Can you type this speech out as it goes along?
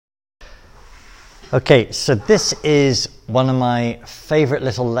Okay, so this is one of my favorite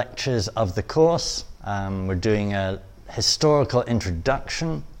little lectures of the course. We're doing a historical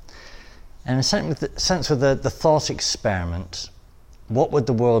introduction, and in a sense with the thought experiment, what would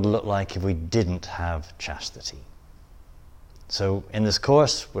the world look like if we didn't have chastity? So in this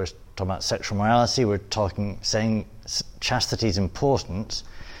course, we're talking about sexual morality, saying chastity is important.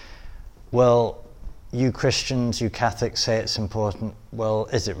 Well, you Christians, you Catholics say it's important. Well,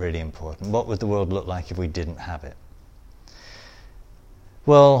 is it really important? What would the world look like if we didn't have it?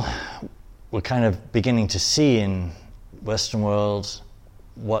 Well, we're kind of beginning to see in Western world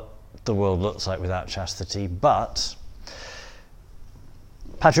what the world looks like without chastity, but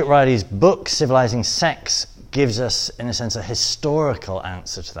Patrick Riley's book, Civilizing Sex, gives us, in a sense, a historical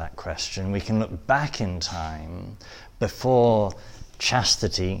answer to that question. We can look back in time before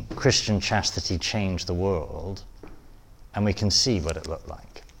chastity, Christian chastity, changed the world, and we can see what it looked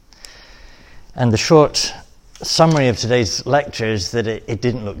like. And the short summary of today's lecture is that it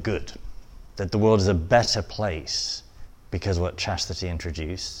didn't look good, that the world is a better place because of what chastity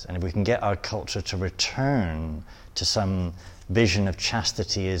introduced, and if we can get our culture to return to some vision of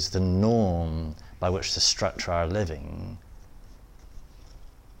chastity as the norm by which to structure our living,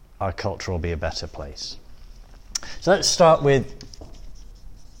 our culture will be a better place. So let's start with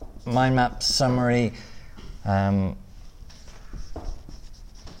mind map summary.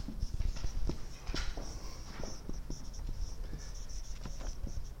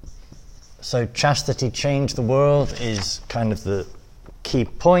 So chastity changed the world is kind of the key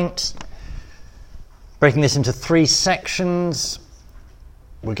point. Breaking this into three sections,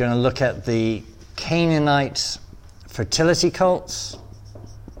 we're going to look at the Canaanite fertility cults.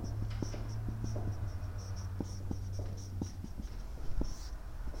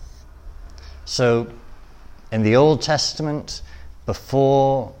 So, in the Old Testament,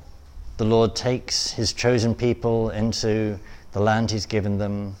 before the Lord takes his chosen people into the land he's given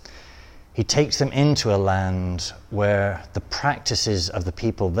them, he takes them into a land where the practices of the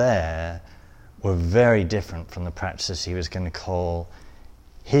people there were very different from the practices he was going to call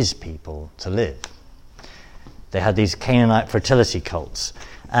his people to live. They had these Canaanite fertility cults.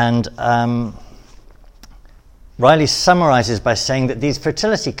 And Riley summarizes by saying that these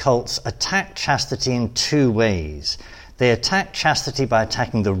fertility cults attack chastity in two ways. They attack chastity by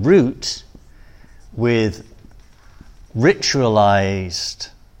attacking the root with ritual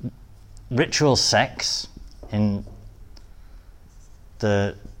sex in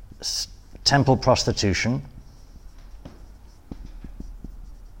the temple prostitution,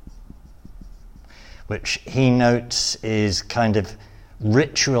 which he notes is kind of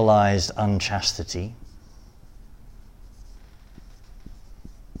ritualized unchastity.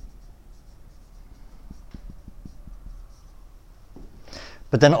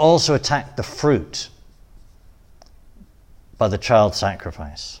 But then also attack the fruit by the child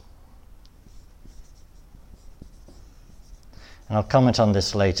sacrifice. And I'll comment on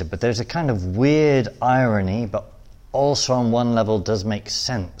this later, but there's a kind of weird irony, but also on one level does make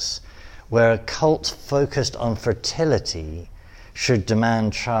sense, where a cult focused on fertility should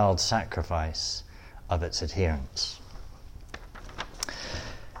demand child sacrifice of its adherents.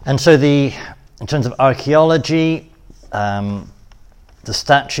 And so in terms of archaeology, the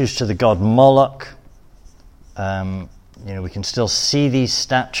statues to the god Moloch, we can still see these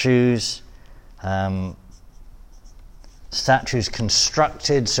statues. Statues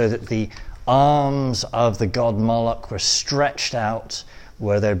constructed so that the arms of the god Moloch were stretched out,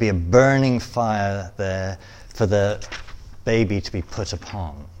 where there'd be a burning fire there for the baby to be put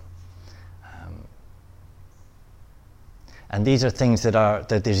upon. And these are things that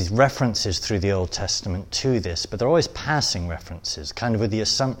there's these references through the Old Testament to this, but they're always passing references, kind of with the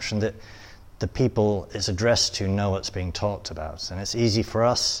assumption that the people it's addressed to know what's being talked about. And it's easy for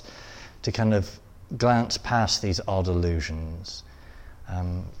us to kind of glance past these odd allusions.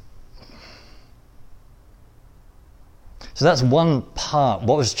 So that's one part.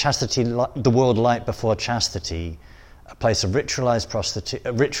 What was chastity, the world like before chastity? A place of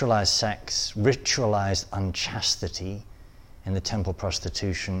ritualized sex, ritualized unchastity in the temple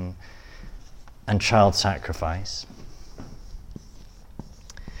prostitution, and child sacrifice.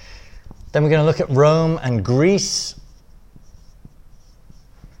 Then we're going to look at Rome and Greece.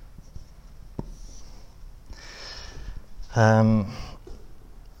 So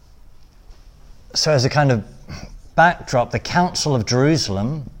as a kind of backdrop, the Council of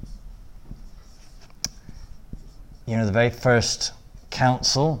Jerusalem, the very first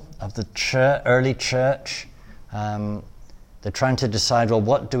council of the early church, they're trying to decide, well,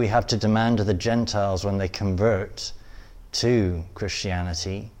 what do we have to demand of the Gentiles when they convert to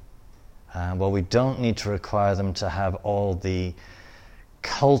Christianity? Well, we don't need to require them to have all the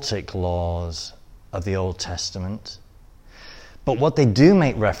cultic laws of the Old Testament. But what they do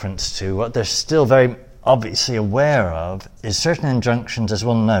make reference to, what they're still very obviously aware of, is certain injunctions, as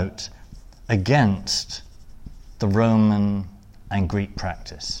we'll note, against the Roman and Greek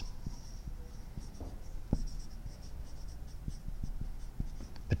practice,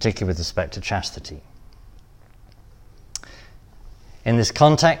 particularly with respect to chastity. In this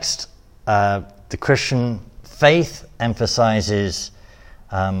context, the Christian faith emphasizes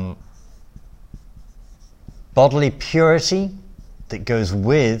bodily purity that goes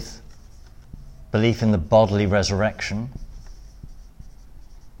with belief in the bodily resurrection.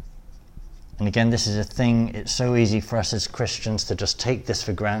 And again, this is a thing, it's so easy for us as Christians to just take this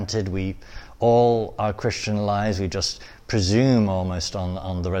for granted. All our Christian lives, we just presume almost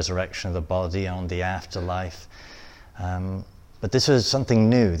on the resurrection of the body, on the afterlife. But this is something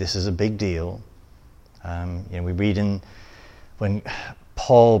new. This is a big deal. We read when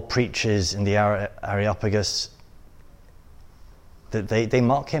Paul preaches in the Areopagus that they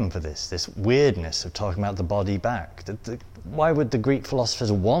mock him for this weirdness of talking about the body back. Why would the Greek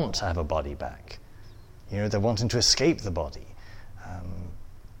philosophers want to have a body back? They're wanting to escape the body.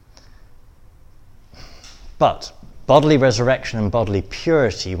 But bodily resurrection and bodily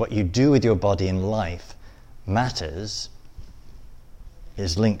purity, what you do with your body in life, matters,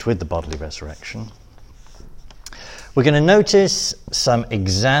 is linked with the bodily resurrection. We're going to notice some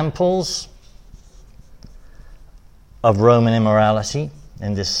examples of Roman immorality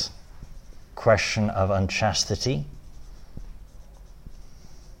in this question of unchastity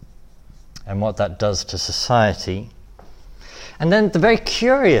and what that does to society. And then the very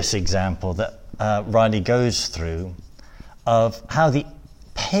curious example that Riley goes through of how the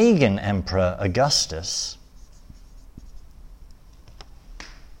pagan emperor Augustus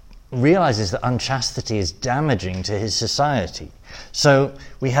realizes that unchastity is damaging to his society. So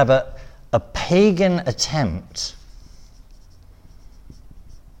we have a pagan attempt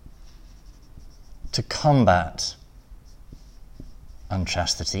to combat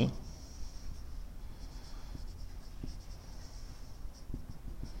unchastity.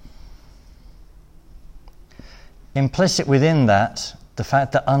 Implicit within that, the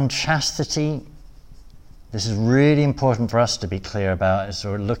fact that unchastity, this is really important for us to be clear about as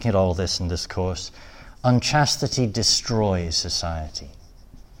we're looking at all this in this course, unchastity destroys society.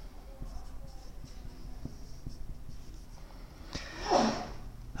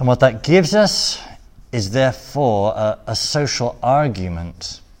 And what that gives us is therefore a social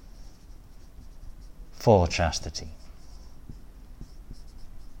argument for chastity.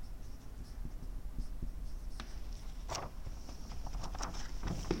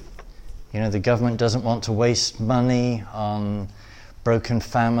 The government doesn't want to waste money on broken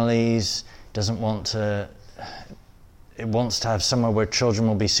families, it wants to have somewhere where children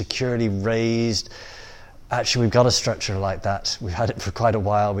will be securely raised. Actually, we've got a structure like that. We've had it for quite a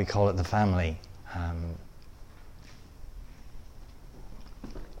while. We call it the family.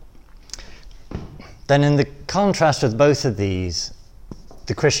 Then in the contrast with both of these,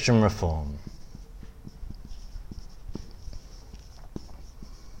 the Christian reform.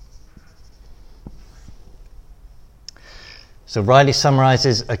 So Riley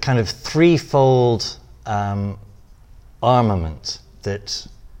summarizes a kind of threefold armament that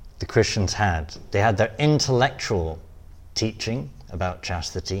the Christians had. They had their intellectual teaching about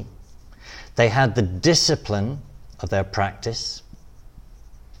chastity. They had the discipline of their practice.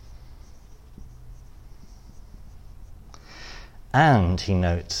 And, he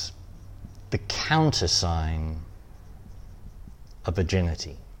notes, the countersign of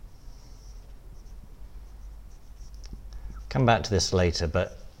virginity. Come back to this later,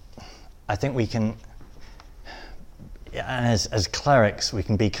 but I think we can, as clerics, we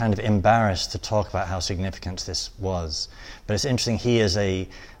can be kind of embarrassed to talk about how significant this was. But it's interesting, he as a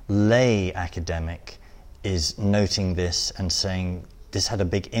lay academic is noting this and saying this had a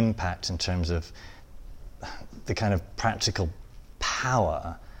big impact in terms of the kind of practical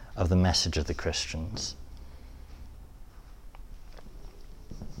power of the message of the Christians.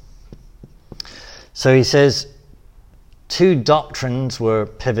 So he says, two doctrines were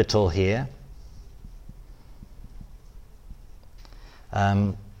pivotal here.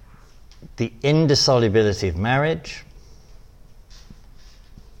 The indissolubility of marriage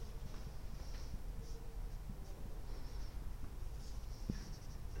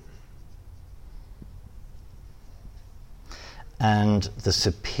and the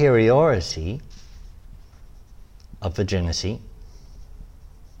superiority of virginity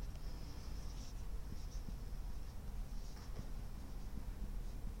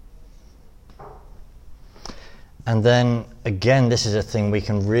And then, again, this is a thing we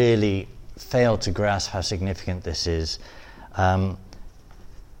can really fail to grasp how significant this is. That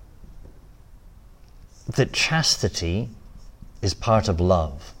chastity is part of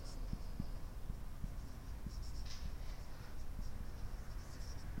love.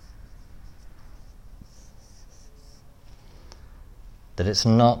 That it's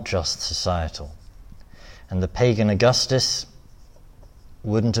not just societal. And the pagan Augustus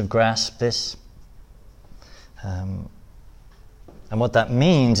wouldn't have grasped this. And what that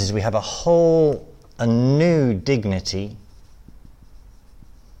means is we have a new dignity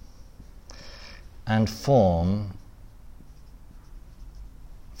and form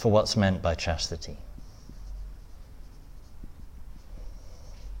for what's meant by chastity.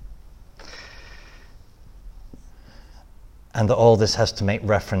 And that all this has to make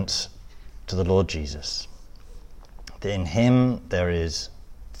reference to the Lord Jesus. That in him there is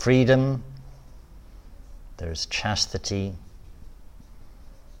freedom, there is chastity,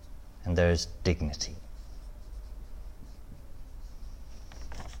 and there is dignity.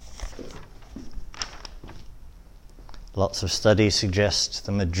 Lots of studies suggest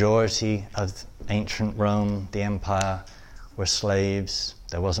the majority of ancient Rome, the empire, were slaves.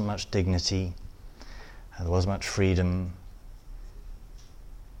 There wasn't much dignity, there wasn't much freedom,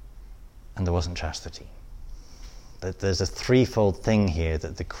 and there wasn't chastity. That there's a threefold thing here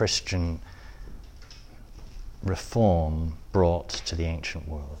that the Christian reform brought to the ancient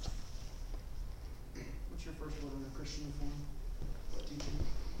world. What's your first word in the Christian reform? What do you think?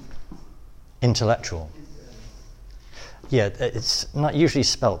 Intellectual. Yeah, it's not usually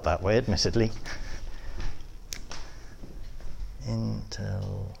spelt that way, admittedly.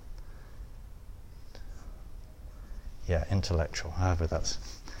 Intellectual, however that's...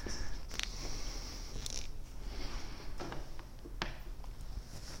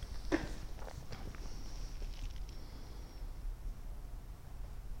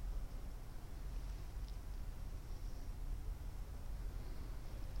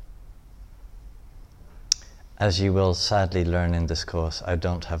 As you will sadly learn in this course, I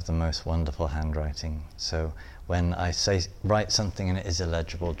don't have the most wonderful handwriting. So when I say write something and it is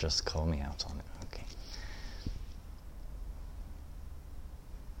illegible, just call me out on it. Okay.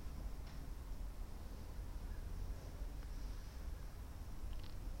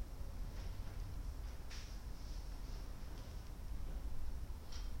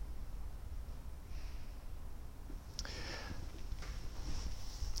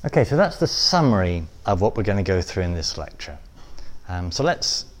 Okay, so that's the summary of what we're going to go through in this lecture. And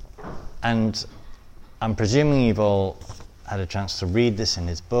I'm presuming you've all had a chance to read this in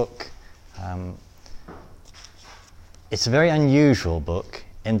his book. It's a very unusual book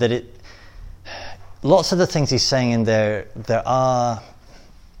in that lots of the things he's saying in there are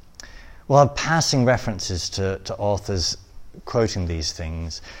passing references to authors quoting these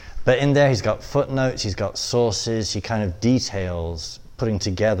things. But in there he's got footnotes, he's got sources, he kind of details putting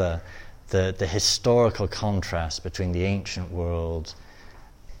together the historical contrast between the ancient world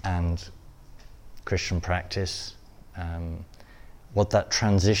and Christian practice, what that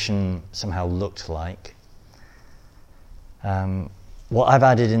transition somehow looked like. What I've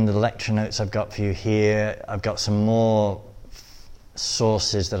added in the lecture notes I've got for you here, I've got some more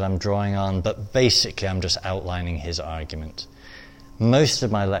sources that I'm drawing on, but basically I'm just outlining his argument. Most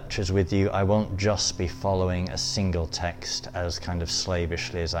of my lectures with you, I won't just be following a single text as kind of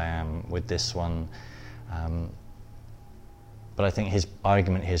slavishly as I am with this one. But I think his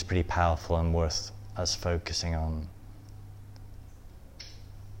argument here is pretty powerful and worth us focusing on.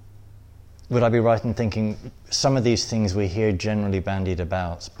 Would I be right in thinking some of these things we hear generally bandied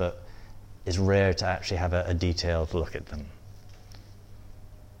about, but it's rare to actually have a detailed look at them?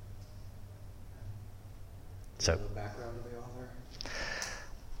 So.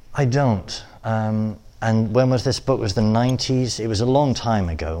 I don't. And when was this book? It was the 90s? It was a long time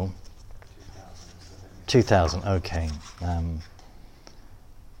ago. 2000, okay. And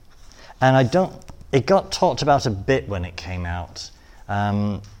I don't... It got talked about a bit when it came out.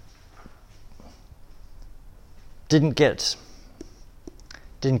 Didn't get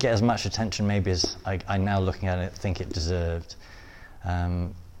as much attention maybe as I now looking at it think it deserved.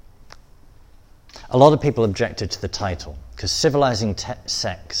 A lot of people objected to the title because civilizing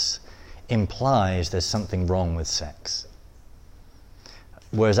sex implies there's something wrong with sex.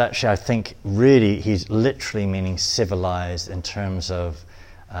 Whereas actually I think really he's literally meaning civilized in terms of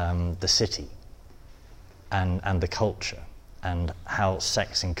the city and the culture and how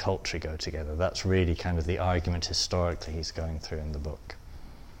sex and culture go together. That's really kind of the argument historically he's going through in the book.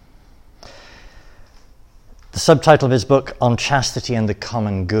 The subtitle of his book, On Chastity and the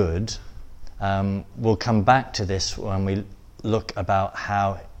Common Good, We'll come back to this when we look about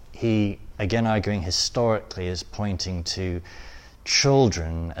how he, again arguing historically, is pointing to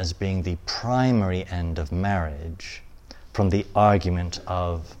children as being the primary end of marriage from the argument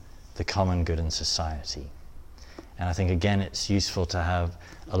of the common good in society. And I think, again, it's useful to have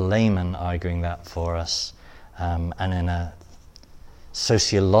a layman arguing that for us, and in a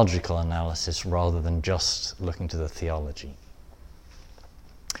sociological analysis rather than just looking to the theology.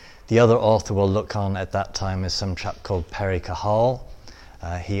 The other author we'll look on at that time is some chap called Perry Cahal.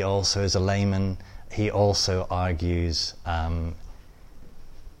 He also is a layman. He also argues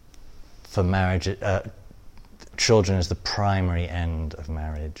for marriage, children as the primary end of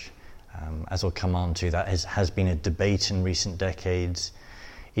marriage. As we'll come on to, that has been a debate in recent decades.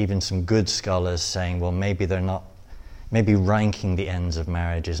 Even some good scholars saying, well, maybe ranking the ends of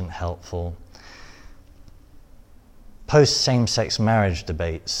marriage isn't helpful. Post same-sex marriage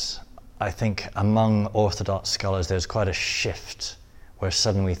debates, I think among Orthodox scholars there's quite a shift where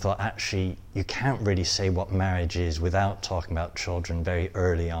suddenly we thought, actually, you can't really say what marriage is without talking about children very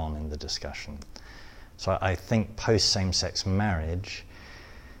early on in the discussion. So I think post same-sex marriage,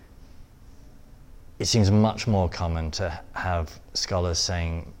 it seems much more common to have scholars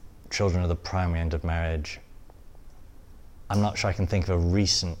saying children are the primary end of marriage. I'm not sure I can think of a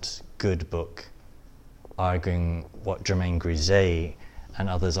recent good book arguing what Germain Grisey and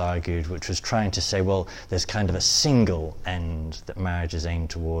others argued, which was trying to say, well, there's kind of a single end that marriage is aimed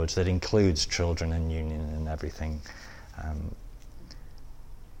towards that includes children and union and everything.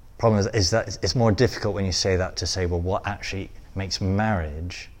 Problem is that it's more difficult when you say that to say, well, what actually makes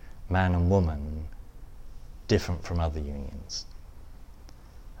marriage, man and woman, different from other unions.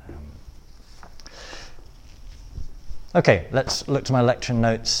 Okay, let's look to my lecture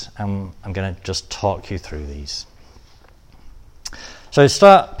notes. I'm going to just talk you through these. So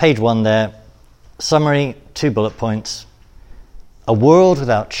start page 1 there. Summary, 2 bullet points. A world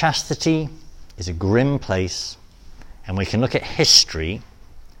without chastity is a grim place, and we can look at history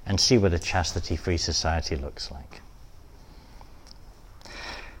and see what a chastity-free society looks like.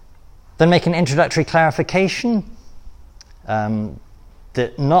 Then make an introductory clarification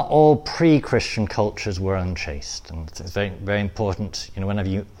that not all pre-Christian cultures were unchaste, and it's very, very important, whenever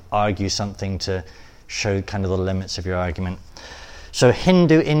you argue something, to show kind of the limits of your argument. So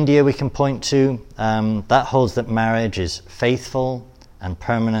Hindu India we can point to, that holds that marriage is faithful and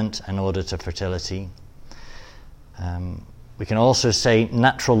permanent in order to fertility. We can also say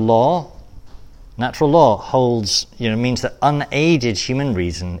natural law. Natural law holds, means that unaided human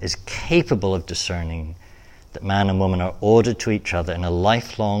reason is capable of discerning that man and woman are ordered to each other in a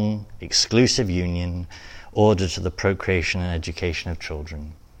lifelong, exclusive union, ordered to the procreation and education of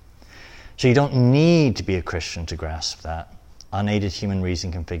children. So you don't need to be a Christian to grasp that. Unaided human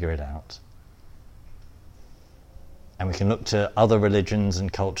reason can figure it out. And we can look to other religions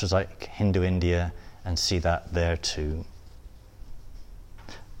and cultures like Hindu India and see that there too.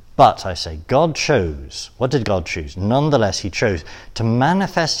 But, I say, God chose. What did God choose? Nonetheless, he chose to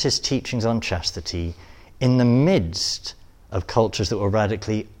manifest his teachings on chastity in the midst of cultures that were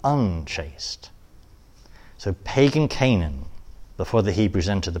radically unchaste. So pagan Canaan, before the Hebrews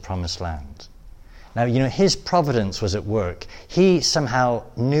entered the Promised Land. Now, his providence was at work. He somehow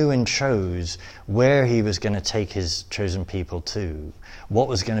knew and chose where he was going to take his chosen people to, what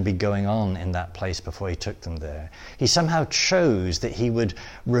was going to be going on in that place before he took them there. He somehow chose that he would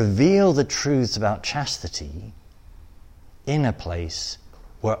reveal the truths about chastity in a place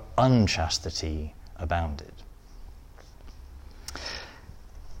where unchastity abounded.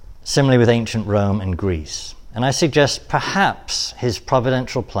 Similarly with ancient Rome and Greece. And I suggest perhaps his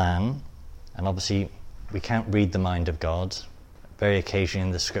providential plan, and obviously we can't read the mind of God. Very occasionally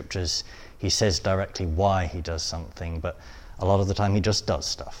in the scriptures he says directly why he does something, but a lot of the time he just does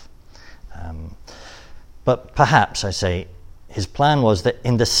stuff. But perhaps, I say, his plan was that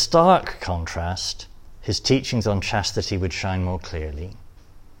in the stark contrast, his teachings on chastity would shine more clearly,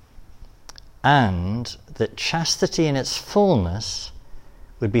 and that chastity in its fullness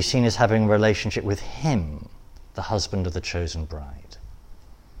would be seen as having a relationship with him, the husband of the chosen bride.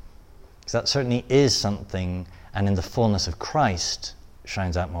 Because that certainly is something, and in the fullness of Christ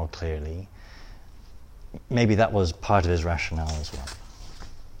shines out more clearly. Maybe that was part of his rationale as well.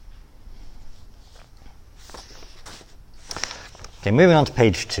 Okay, moving on to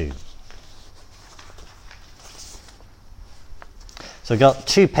page 2. So I've got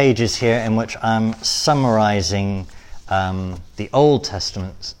 2 pages here in which I'm summarizing the Old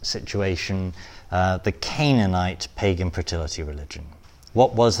Testament situation, the Canaanite pagan fertility religion.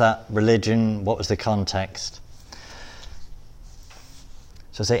 What was that religion? What was the context?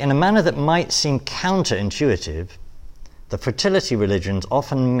 So say, in a manner that might seem counterintuitive, the fertility religions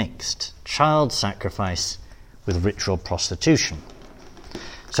often mixed child sacrifice with ritual prostitution.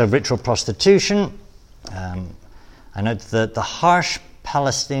 So ritual prostitution, I note that the harsh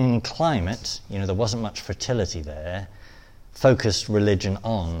Palestinian climate, there wasn't much fertility there, focused religion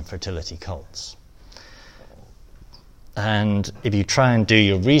on fertility cults. And if you try and do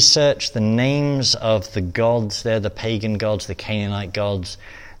your research, the names of the gods there, the pagan gods, the Canaanite gods,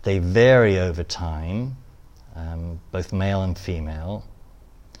 they vary over time, both male and female.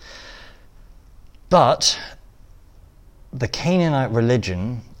 But the Canaanite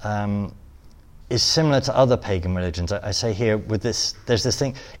religion is similar to other pagan religions. I say here, there's this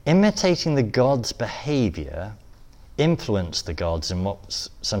thing, imitating the gods' behavior influenced the gods in what's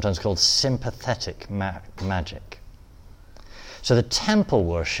sometimes called sympathetic magic. So the temple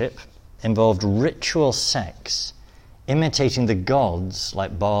worship involved ritual sex, imitating the gods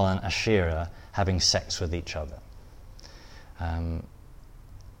like Baal and Asherah having sex with each other. And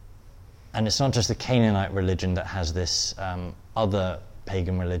it's not just the Canaanite religion that has this. Other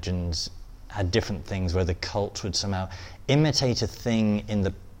pagan religions had different things where the cult would somehow imitate a thing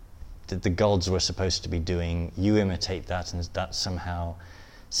that the gods were supposed to be doing. You imitate that, and that somehow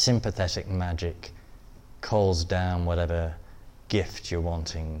sympathetic magic calls down whatever gift you're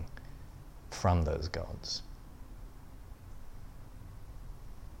wanting from those gods.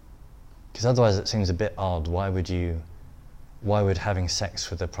 Because otherwise it seems a bit odd. Why would having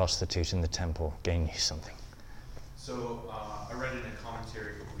sex with a prostitute in the temple gain you something? So I read in a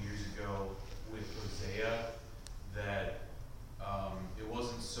commentary a couple years ago with Hosea that it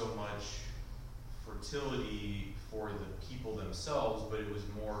wasn't so much fertility for the people themselves, but it was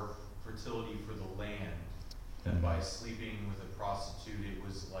more fertility for the land. That by sleeping with a prostitute, it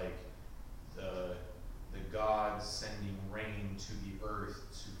was like the gods sending rain to the earth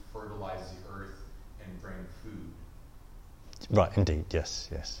to fertilize the earth and bring food. Right, indeed, yes.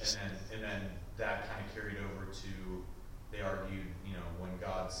 And then that kind of carried over to, they argued, when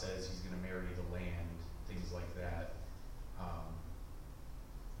God says he's going to marry the land, things like that.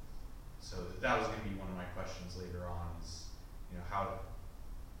 So that was going to be one of my questions later on is,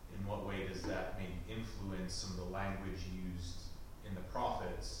 in what way does that maybe influence some of the language used in the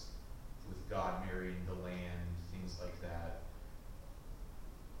prophets with God marrying the land, things like that.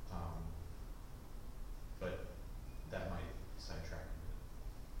 But that might sidetrack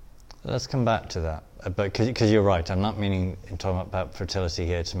a bit. Let's come back to that. But because you're right, I'm not meaning in talking about fertility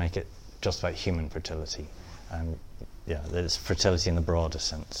here to make it just about human fertility. There's fertility in the broader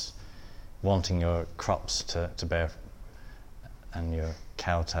sense. Wanting your crops to bear and your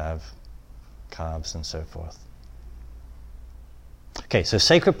cow to have calves and so forth. Okay, so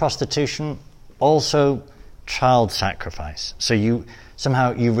sacred prostitution, also child sacrifice. So you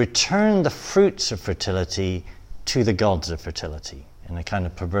return the fruits of fertility to the gods of fertility in a kind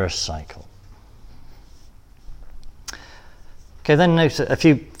of perverse cycle. Okay, then note a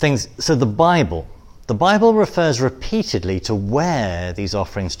few things. So the Bible refers repeatedly to where these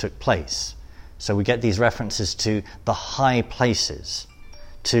offerings took place. So we get these references to the high places,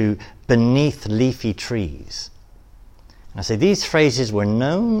 to beneath leafy trees. And I say these phrases were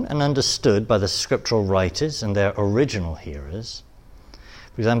known and understood by the scriptural writers and their original hearers.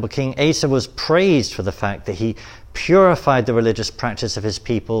 For example, King Asa was praised for the fact that he purified the religious practice of his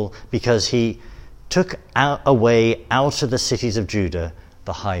people because he took away out of the cities of Judah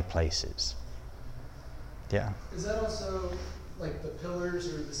the high places. Yeah. Is that also like the pillars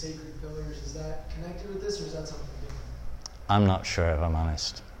or the sacred pillars? Is that connected with this, or is that something different? I'm not sure, if I'm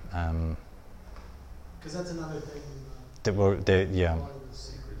honest. Because that's another thing. Yeah. A lot of the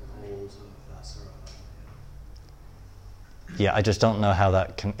sacred holes of Asherah. Yeah, I just don't know how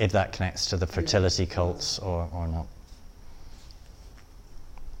if that connects to the fertility cults or not.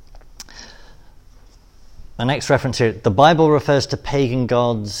 The next reference here, the Bible refers to pagan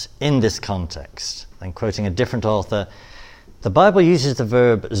gods in this context. Then quoting a different author, the Bible uses the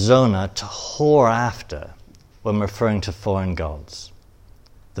verb zona to whore after when referring to foreign gods.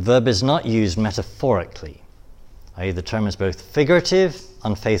 The verb is not used metaphorically, i.e. the term is both figurative,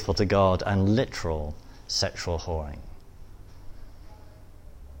 unfaithful to God, and literal, sexual whoring.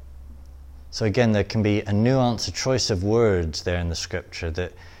 So again, there can be a nuance, a choice of words there in the scripture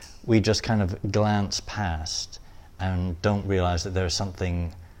that we just kind of glance past and don't realize that there's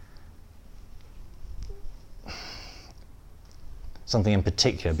something in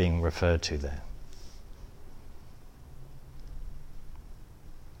particular being referred to there.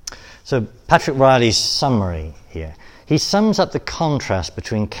 So Patrick Riley's summary here. He sums up the contrast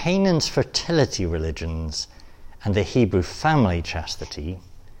between Canaan's fertility religions and the Hebrew family chastity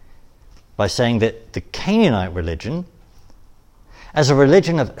by saying that the Canaanite religion, as a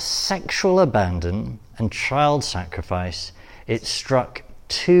religion of sexual abandon and child sacrifice, it struck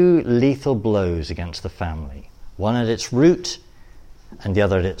two lethal blows against the family, one at its root and the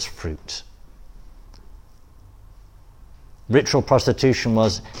other at its fruit. Ritual prostitution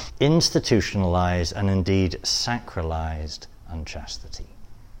was institutionalized and indeed sacralized unchastity.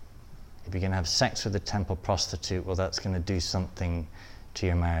 If you're going to have sex with a temple prostitute, well, that's going to do something to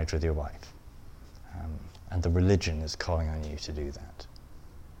your marriage with your wife. And the religion is calling on you to do that.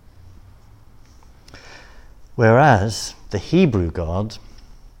 Whereas the Hebrew God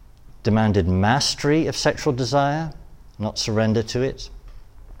demanded mastery of sexual desire, not surrender to it.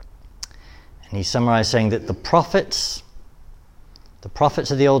 And he summarized saying that the prophets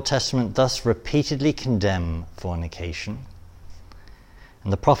of the Old Testament thus repeatedly condemn fornication.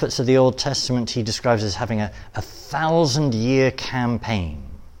 And the prophets of the Old Testament he describes as having a 1,000-year campaign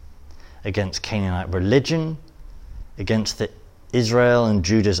against Canaanite religion, against Israel and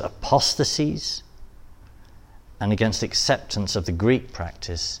Judah's apostasies, and against acceptance of the Greek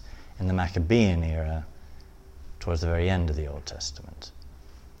practice in the Maccabean era towards the very end of the Old Testament.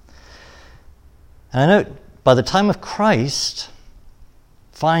 And I note, by the time of Christ,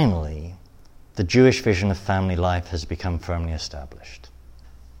 finally, the Jewish vision of family life has become firmly established.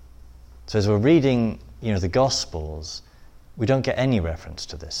 So as we're reading, the Gospels, we don't get any reference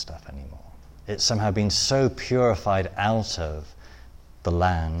to this stuff anymore. It's somehow been so purified out of the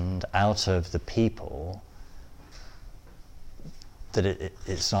land, out of the people, that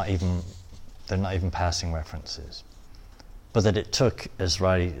it's not even, they're not even passing references. But that it took, as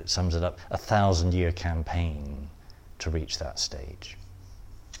Riley sums it up, a 1,000-year campaign to reach that stage.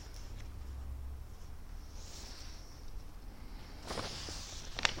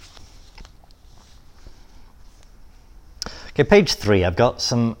 Okay, page 3. I've got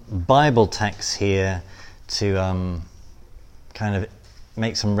some Bible texts here to kind of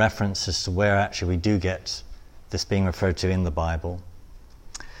make some references to where actually we do get this being referred to in the Bible.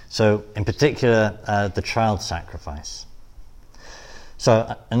 So, in particular, the child sacrifice.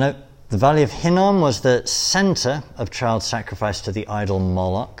 So, I note the Valley of Hinnom was the center of child sacrifice to the idol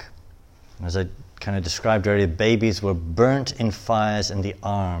Moloch. As I kind of described earlier, babies were burnt in fires in the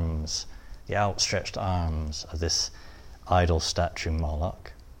arms, the outstretched arms of this idol statue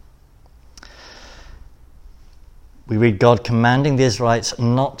Moloch. We read God commanding the Israelites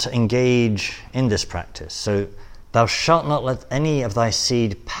not to engage in this practice. So, thou shalt not let any of thy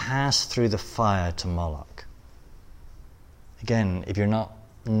seed pass through the fire to Moloch. Again, if you're not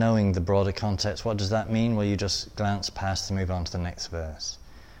knowing the broader context, what does that mean? Well, you just glance past and move on to the next verse.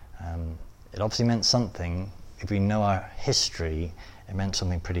 It obviously meant something. If we know our history, it meant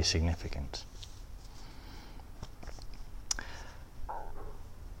something pretty significant.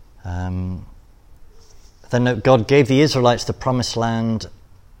 Then note, God gave the Israelites the promised land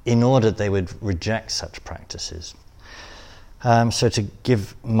in order that they would reject such practices. So to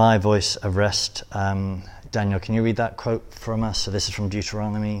give my voice a rest, Daniel, can you read that quote from us? So this is from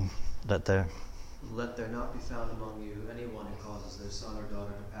Deuteronomy. Let there not be found among you anyone who causes their son or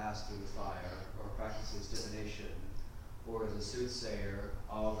daughter to pass through the fire, or practices divination, or is a soothsayer,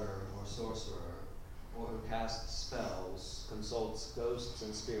 augur, or sorcerer, or who casts spells, consults ghosts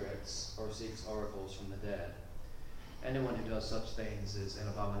and spirits, or seeks oracles from the dead. Anyone who does such things is an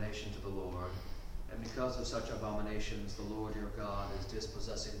abomination to the Lord, and because of such abominations the Lord your God is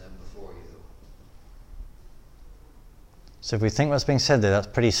dispossessing them before you. So if we think what's being said there, that's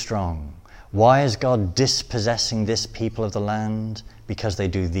pretty strong. Why is God dispossessing this people of the land? Because they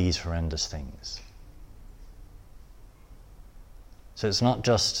do these horrendous things. So it's not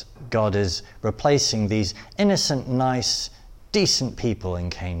just God is replacing these innocent, nice, decent people in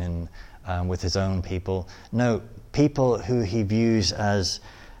Canaan with his own people. No, people who he views as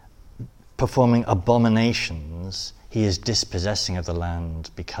performing abominations, he is dispossessing of the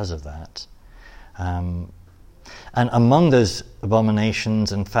land because of that. And among those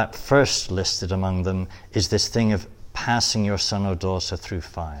abominations, in fact, first listed among them is this thing of passing your son or daughter through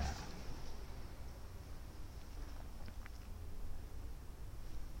fire.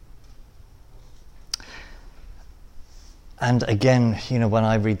 And again, when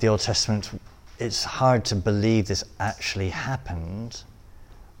I read the Old Testament, it's hard to believe this actually happened,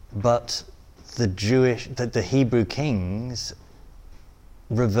 but the Hebrew kings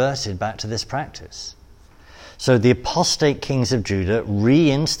reverted back to this practice. So the apostate kings of Judah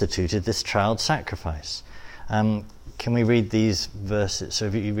reinstituted this child sacrifice. Can we read these verses? So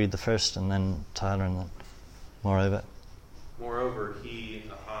if you read the first, and then Tyler, and then moreover. Moreover, he,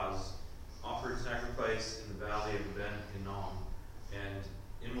 Ahaz, offered sacrifice in the valley of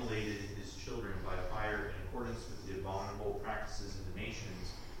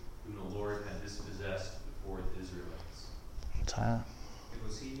fire. It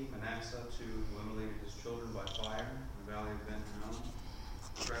was he, Manasseh, too, who immolated his children by fire in the valley of Ben Hinnom,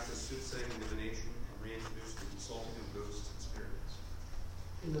 practiced soothsaying and divination, and reintroduced the consulting of ghosts and spirits.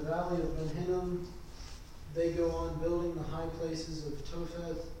 In the valley of Ben Hinnom, they go on building the high places of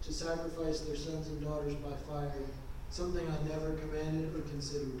Topheth to sacrifice their sons and daughters by fire, something I never commanded or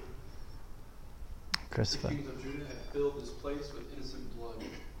considered. Christopher. The kings of Judah had filled this place with innocent blood,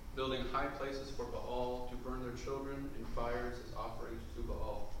 building high places for Baal to burn their children in fires as offerings to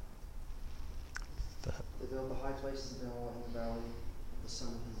Baal. They built the high places of Baal in the valley of the son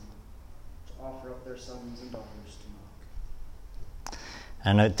of Hinnom, to offer up their sons and daughters to mock.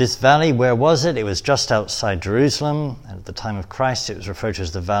 And at this valley, where was it? It was just outside Jerusalem. And at the time of Christ, it was referred to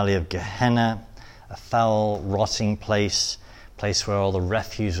as the Valley of Gehenna, a foul, rotting place where all the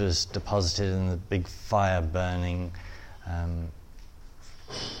refuse was deposited in the big fire burning,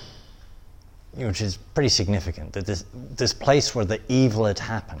 which is pretty significant, that this place where the evil had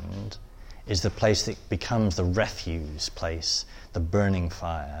happened is the place that becomes the refuse place, the burning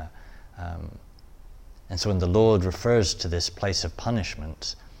fire. And so when the Lord refers to this place of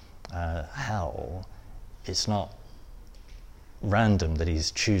punishment, hell, it's not random that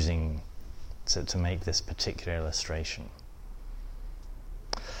he's choosing to make this particular illustration.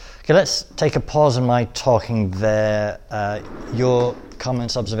 Okay, let's take a pause in my talking there. Your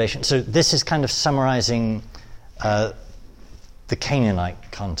comments, observations. So this is kind of summarizing the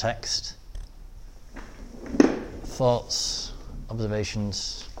Canaanite context. Thoughts,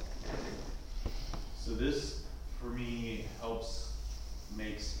 observations? So this, for me,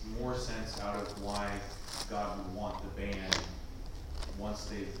 makes more sense out of why God would want the band, once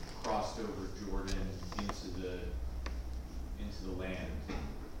they've crossed over Jordan into the land.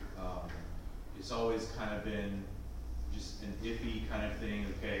 It's always kind of been just an iffy kind of thing.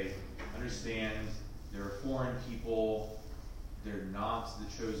 Okay, understand they're a foreign people, they're not the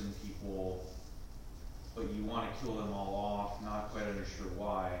chosen people, but you want to kill them all off, not quite sure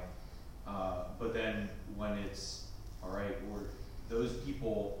why. But then when it's, all right, those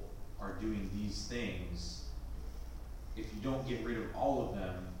people are doing these things, if you don't get rid of all of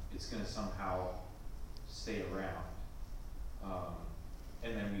them, it's going to somehow stay around.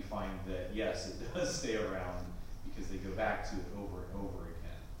 And then we find that, yes, it does stay around because they go back to it over and over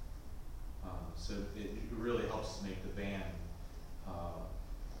again. So it really helps to make the band a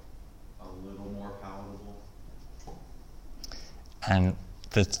little more palatable. And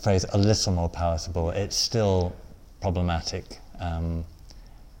the phrase "a little more palatable," it's still problematic.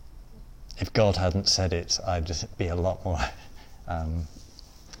 If God hadn't said it, I'd just be a lot more,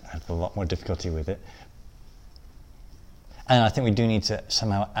 have a lot more difficulty with it. And I think we do need to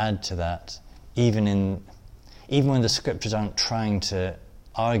somehow add to that, even when the scriptures aren't trying to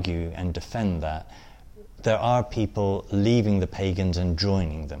argue and defend that, there are people leaving the pagans and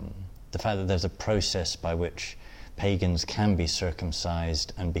joining them. The fact that there's a process by which pagans can be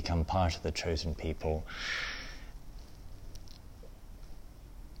circumcised and become part of the chosen people,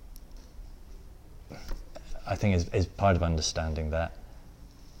 I think is part of understanding that.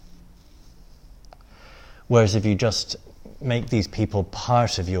 Whereas if you just make these people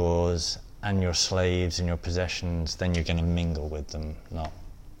part of yours and your slaves and your possessions, then you're going to mingle with them, not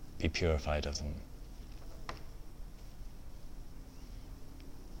be purified of them.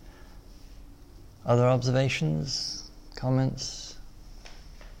 Other observations, comments?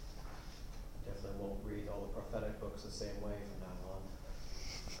 Definitely won't read all the prophetic books the same way from now on.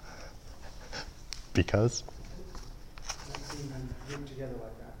 Because? Not seeing them grouped together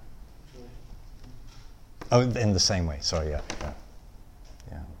like that. Oh, in the same way. Sorry, yeah. It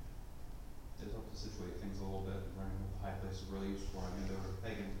helps to situate things a little bit, learning what the high places were really used for. I mean, they were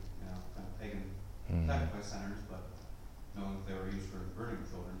pagan, kind of pagan sacrifice centers, but knowing that they were used for burning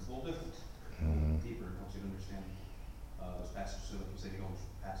children, it's a little different. Deeper, it helps you to understand those passages. So, like you said, you don't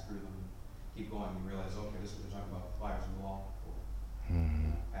pass through them, keep going, and you realize, okay, this is what they're talking about: fires in the law, or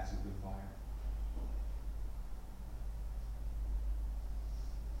passing through fire.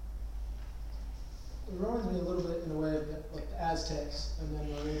 It reminds me a little bit in a way of like the Aztecs and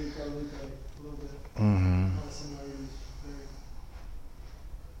then Maria Guadalupe a little bit. Mm-hmm. Kind of similarities.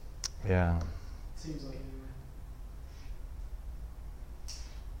 Yeah. Seems like anyway.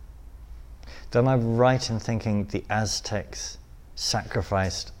 Am I right in thinking the Aztecs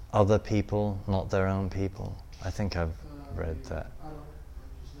sacrificed other people, not their own people? I think I've read that. I don't know.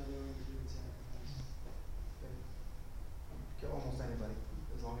 Just know they were doing sacrifice. Kill almost anybody,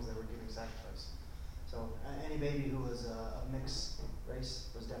 as long as they were giving sacrifice. So any baby who was a mixed race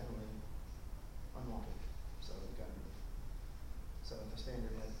was definitely unwanted. So they got rid of. So the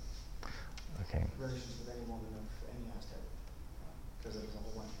standard had Okay. relations with any woman of any Aztec. because it was a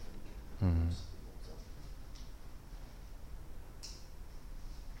whole bunch of Mhm. groups of people.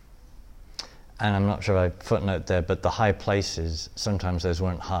 So. And I'm not sure I footnote there, but the high places, sometimes those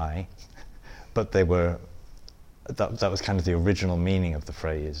weren't high, but they were, that was kind of the original meaning of the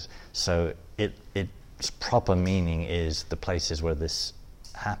phrase. So its proper meaning is the places where this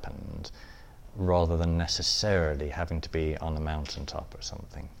happened, rather than necessarily having to be on a mountaintop or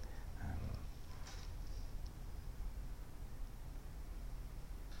something.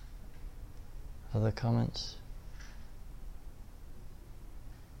 Other comments?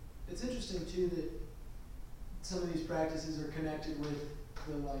 It's interesting too that some of these practices are connected with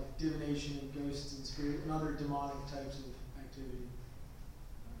the like divination and ghosts and spirit and other demonic types of activity.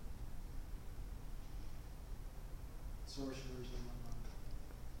 Sorcerers and whatnot.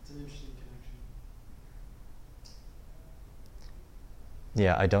 It's an interesting connection.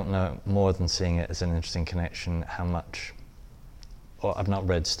 Yeah, I don't know more than seeing it as an interesting connection how much, or I've not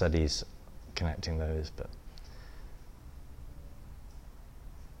read studies connecting those, but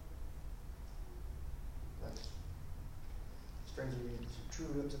That's strangely true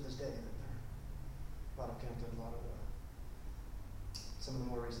up to this day. That there are a lot of connected, a lot of some of the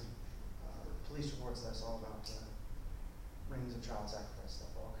more recent police reports that I saw about rings of child sacrifice stuff,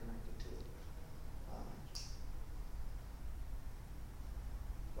 all connected to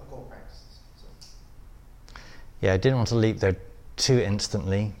occult practices. So. yeah, I didn't want to leap there too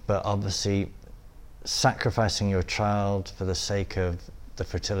instantly, but obviously sacrificing your child for the sake of the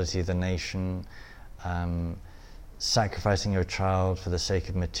fertility of the nation, sacrificing your child for the sake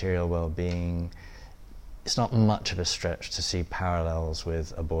of material well-being, it's not much of a stretch to see parallels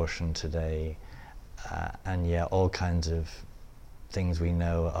with abortion today, and yeah, all kinds of things we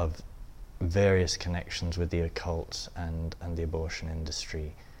know of various connections with the occult and the abortion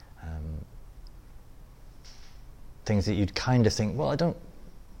industry. Things that you'd kind of think, well,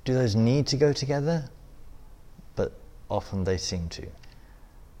 do those need to go together? But often they seem to.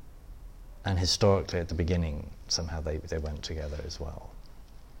 And historically at the beginning, somehow they went together as well.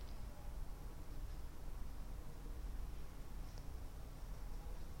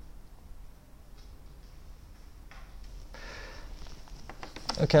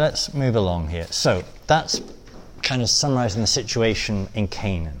 Okay, let's move along here. So that's kind of summarizing the situation in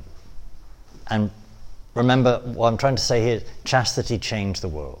Canaan. And remember, what I'm trying to say here, chastity changed the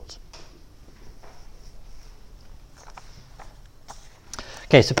world.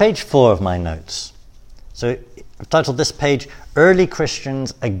 Okay, so page 4 of my notes. So I've titled this page, Early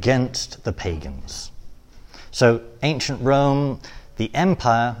Christians Against the Pagans. So ancient Rome, the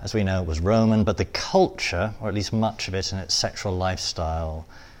empire, as we know, was Roman, but the culture, or at least much of it and its sexual lifestyle,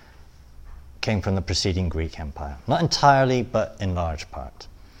 came from the preceding Greek Empire. Not entirely, but in large part.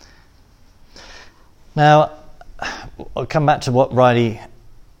 Now, I'll come back to what Riley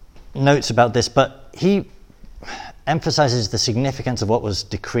notes about this, but he emphasizes the significance of what was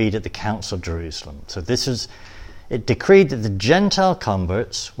decreed at the Council of Jerusalem. So it decreed that the Gentile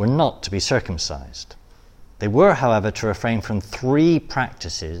converts were not to be circumcised. They were, however, to refrain from 3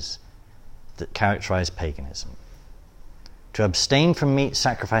 practices that characterize paganism. To abstain from meat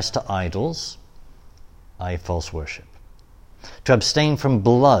sacrificed to idols, i.e. false worship. To abstain from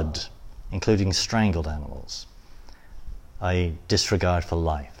blood, including strangled animals, i.e. disregard for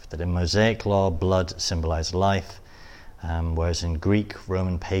life. That in Mosaic law, blood symbolized life, whereas in Greek,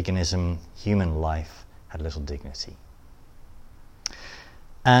 Roman paganism, human life had little dignity.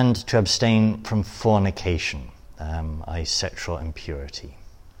 And to abstain from fornication, i.e. sexual impurity.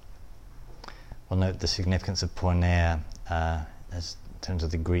 We'll note the significance of porneia as in terms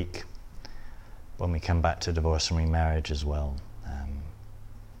of the Greek when we come back to divorce and remarriage as well.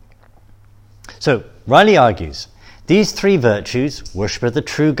 So, Riley argues, these 3 virtues, worship of the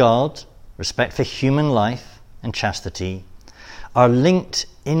true God, respect for human life, and chastity, are linked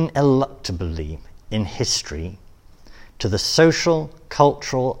ineluctably in history to the social,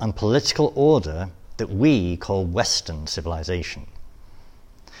 cultural, and political order that we call Western civilization.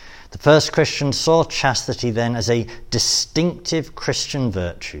 The first Christians saw chastity then as a distinctive Christian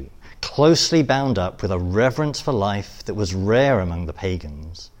virtue, closely bound up with a reverence for life that was rare among the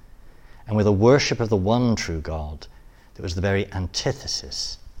pagans, and with a worship of the one true God that was the very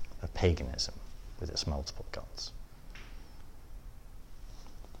antithesis of paganism with its multiple gods.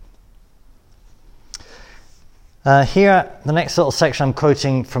 Here, the next little section I'm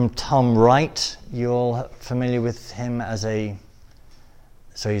quoting from Tom Wright. You're all familiar with him as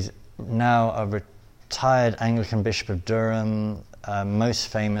so he's now a retired Anglican Bishop of Durham, most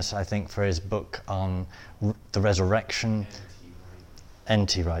famous, I think, for his book on the resurrection.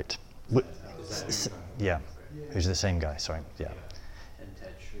 N.T. Wright. Yeah, who's the same guy, sorry, yeah.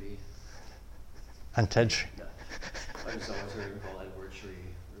 And Ted Tree. I just always heard him call Edward Tree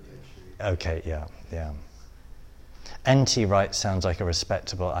or Ted Tree. Okay, yeah. N.T. Wright sounds like a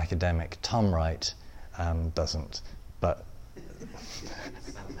respectable academic. Tom Wright doesn't. But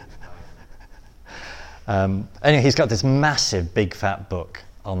anyway, he's got this massive, big, fat book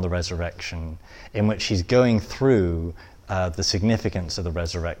on the resurrection in which he's going through the significance of the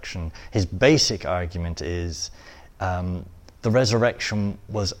resurrection. His basic argument is the resurrection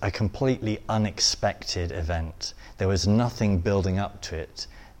was a completely unexpected event. There was nothing building up to it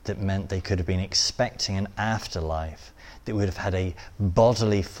that meant they could have been expecting an afterlife that would have had a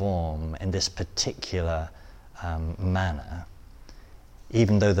bodily form in this particular manner.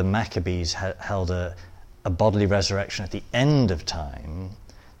 Even though the Maccabees held a bodily resurrection at the end of time,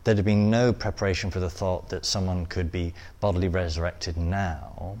 there'd have been no preparation for the thought that someone could be bodily resurrected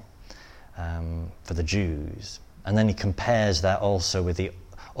now for the Jews. And then he compares that also with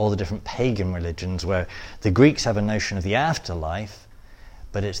all the different pagan religions, where the Greeks have a notion of the afterlife,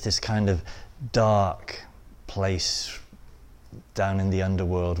 but it's this kind of dark place down in the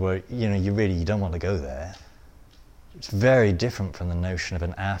underworld where you don't want to go there. It's very different from the notion of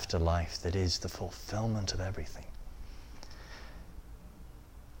an afterlife that is the fulfillment of everything.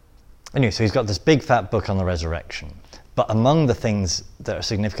 Anyway, so he's got this big fat book on the resurrection. But among the things that are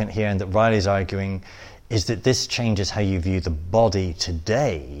significant here and that Riley's arguing is that this changes how you view the body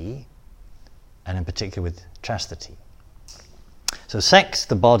today, and in particular with chastity. So sex,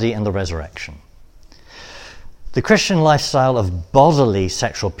 the body, and the resurrection. The Christian lifestyle of bodily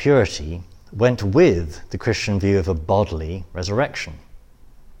sexual purity went with the Christian view of a bodily resurrection.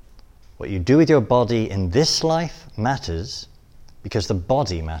 What you do with your body in this life matters because the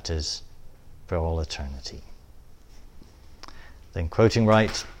body matters for all eternity. Then quoting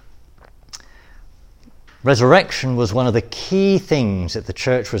Wright, resurrection was one of the key things that the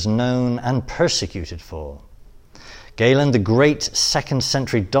church was known and persecuted for. Galen, the great 2nd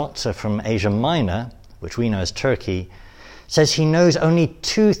century doctor from Asia Minor, which we know as Turkey, says he knows only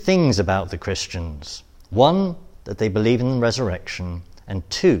 2 things about the Christians. 1, that they believe in the resurrection, and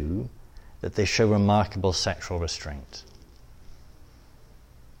 2, that they show remarkable sexual restraint.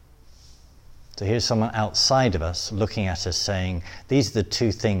 So here's someone outside of us looking at us saying, these are the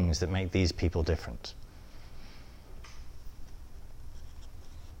 2 things that make these people different.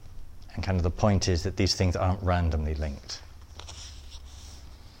 And kind of the point is that these things aren't randomly linked.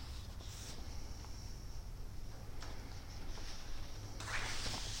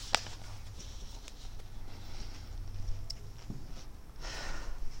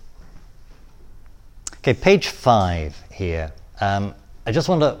 Okay, page 5 here. I just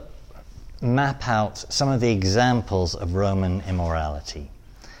want to map out some of the examples of Roman immorality.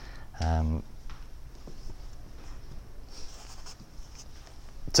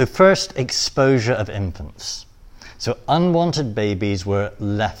 So first, exposure of infants. So unwanted babies were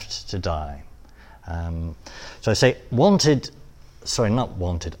left to die. So I say unwanted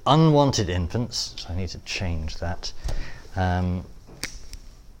infants. So I need to change that.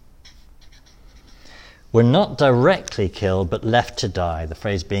 Were not directly killed but left to die, the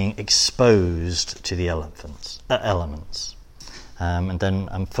phrase being exposed to the elements. And then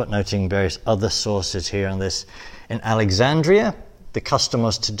I'm footnoting various other sources here on this. In Alexandria, the custom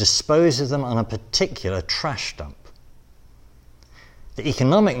was to dispose of them on a particular trash dump. The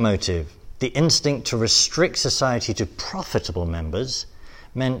economic motive, the instinct to restrict society to profitable members,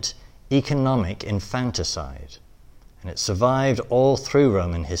 meant economic infanticide. And it survived all through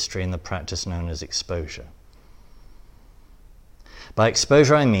Roman history in the practice known as exposure. By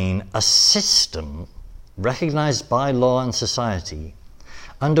exposure I mean a system recognized by law and society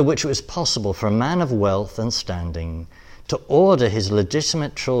under which it was possible for a man of wealth and standing to order his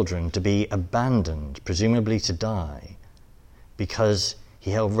legitimate children to be abandoned, presumably to die, because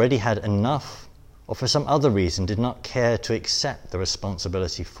he already had enough or for some other reason did not care to accept the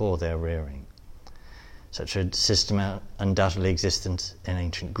responsibility for their rearing. Such a system undoubtedly existed in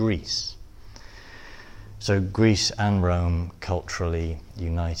ancient Greece. So Greece and Rome culturally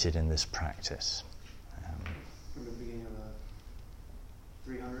united in this practice. Remember the beginning of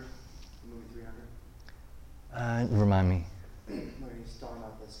 300, the movie 300? Remind me. Where he's talking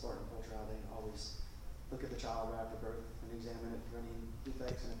about the Spartan culture, how they always look at the child right after birth and examine it for any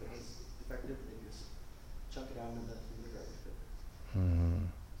defects, and if it was defective, they just chunk it out into the garbage pit. Mm-hmm.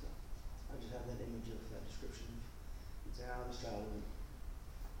 I just have that image of that description. You'd say, this child is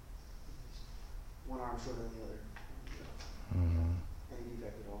one arm shorter than the other. Any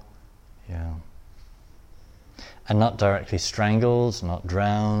defect at all. Yeah. And not directly strangled, not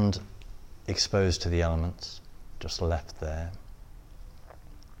drowned, exposed to the elements, just left there.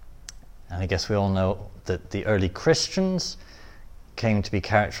 And I guess we all know that the early Christians came to be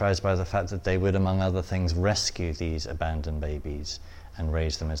characterized by the fact that they would, among other things, rescue these abandoned babies and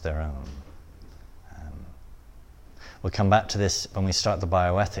raise them as their own. We'll come back to this when we start the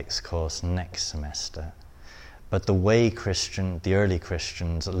bioethics course next semester. But the way the early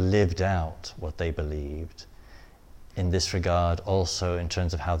Christians lived out what they believed, in this regard also in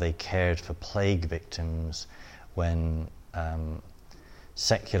terms of how they cared for plague victims when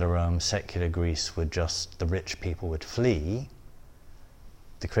secular Rome, secular Greece the rich people would flee,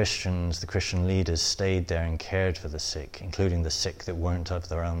 the Christian leaders stayed there and cared for the sick, including the sick that weren't of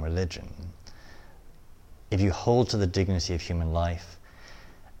their own religion. If you hold to the dignity of human life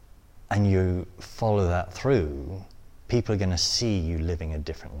and you follow that through, people are going to see you living a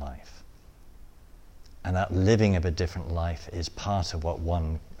different life. And that living of a different life is part of what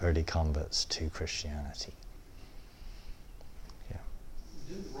won early converts to Christianity. Yeah.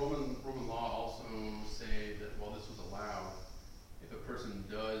 Didn't Roman law also say that while this was allowed, if a person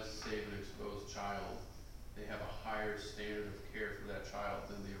does save an exposed child, they have a higher standard of care for that child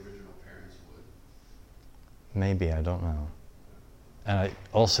than the original parents would? Maybe, I don't know. And I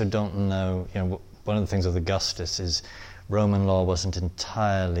also don't know, one of the things with Augustus is Roman law wasn't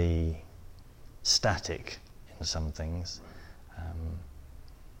entirely static in some things.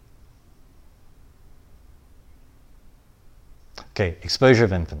 Okay, exposure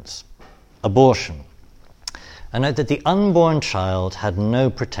of infants. Abortion. I note that the unborn child had no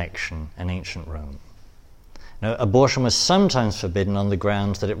protection in ancient Rome. Now, abortion was sometimes forbidden on the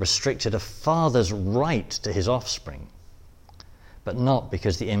grounds that it restricted a father's right to his offspring, but not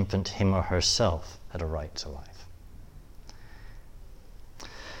because the infant, him or herself, had a right to life.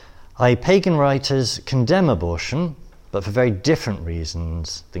 Pagan writers condemn abortion, but for very different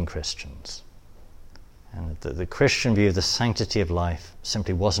reasons than Christians. And the Christian view of the sanctity of life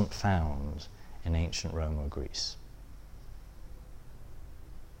simply wasn't found in ancient Rome or Greece.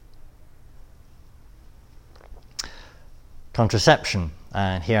 Contraception.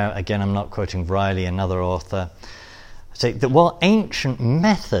 And here again I'm not quoting Riley, another author. Say that while ancient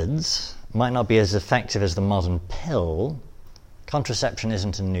methods might not be as effective as the modern pill, contraception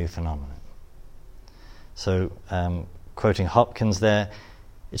isn't a new phenomenon. So, quoting Hopkins there,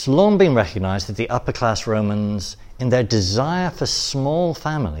 it's long been recognized that the upper class Romans, in their desire for small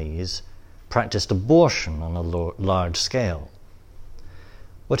families, practiced abortion on a large scale.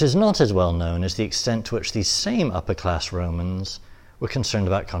 What is not as well known is the extent to which these same upper-class Romans were concerned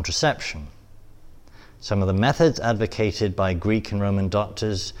about contraception. Some of the methods advocated by Greek and Roman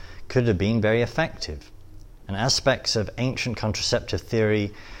doctors could have been very effective, and aspects of ancient contraceptive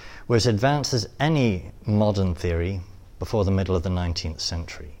theory were as advanced as any modern theory before the middle of the 19th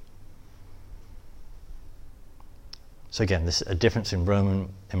century. So again, this is a difference in Roman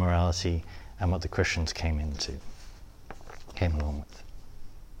immorality and what the Christians came along with.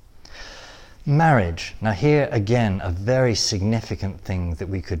 Marriage. Now here again, a very significant thing that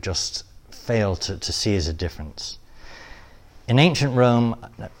we could just fail to see as a difference. In ancient Rome,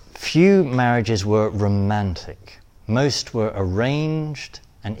 few marriages were romantic. Most were arranged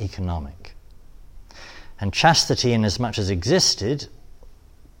and economic. And chastity, in as much as existed,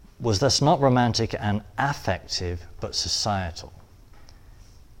 was thus not romantic and affective, but societal.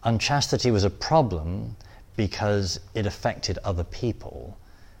 Unchastity was a problem because it affected other people,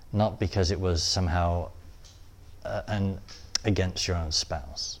 not because it was somehow against your own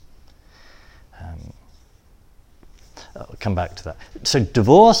spouse. I'll come back to that. So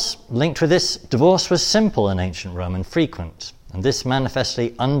divorce, linked with this, divorce was simple in ancient Rome and frequent, and this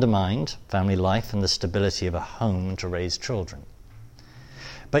manifestly undermined family life and the stability of a home to raise children.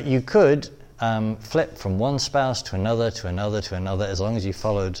 But you could flip from one spouse to another, to another, to another, as long as you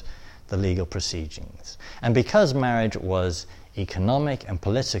followed the legal proceedings. And because marriage was economic and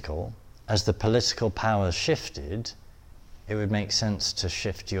political, as the political powers shifted, it would make sense to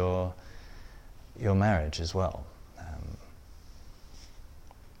shift your marriage as well.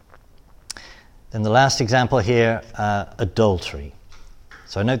 Then the last example here, adultery.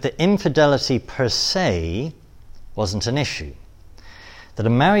 So note that infidelity per se wasn't an issue. That a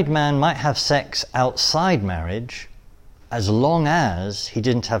married man might have sex outside marriage as long as he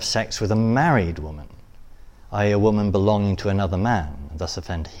didn't have sex with a married woman, i.e. a woman belonging to another man, and thus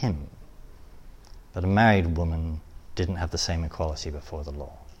offend him. But a married woman didn't have the same equality before the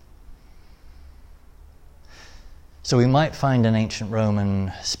law. So we might find an ancient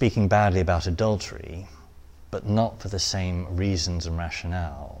Roman speaking badly about adultery, but not for the same reasons and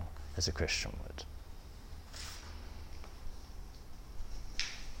rationale as a Christian would.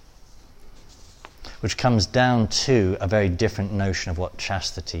 Which comes down to a very different notion of what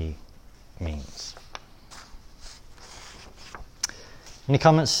chastity means. Any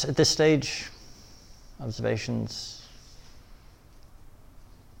comments at this stage? Observations?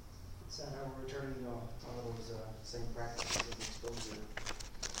 It's how we're returning to all of those same practices of exposure,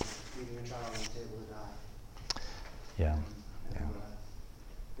 leaving a child on the table to die. Yeah. And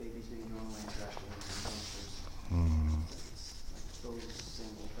babies being normally interacted with in dumpsters. It's like those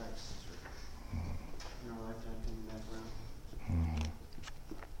same old practices are in our lifetime coming back around.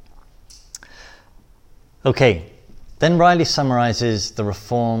 Okay. Then Riley summarizes the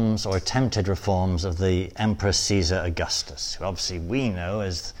reforms or attempted reforms of the Emperor Caesar Augustus, who obviously we know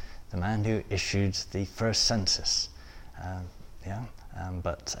as the man who issued the first census.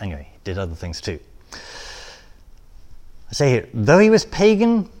 But anyway, he did other things too. I say here, though he was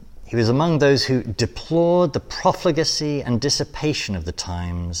pagan, he was among those who deplored the profligacy and dissipation of the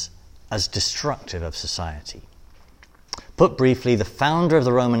times as destructive of society. Put briefly, the founder of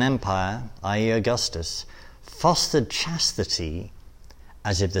the Roman Empire, i.e. Augustus, fostered chastity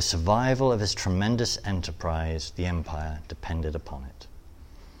as if the survival of his tremendous enterprise, the empire, depended upon it.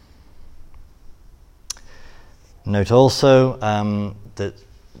 Note also that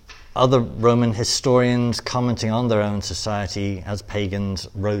other Roman historians commenting on their own society as pagans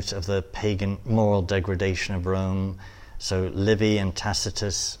wrote of the pagan moral degradation of Rome. So Livy and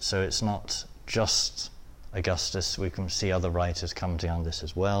Tacitus, so it's not just Augustus, we can see other writers commenting on this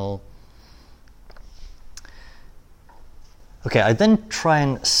as well. Okay, I then try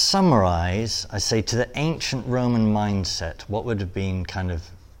and summarize, I say, to the ancient Roman mindset, what would have been kind of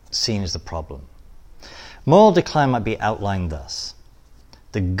seen as the problem. Moral decline might be outlined thus.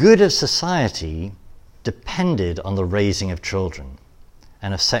 The good of society depended on the raising of children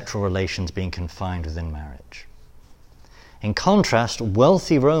and of sexual relations being confined within marriage. In contrast,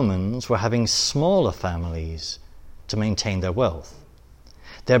 wealthy Romans were having smaller families to maintain their wealth,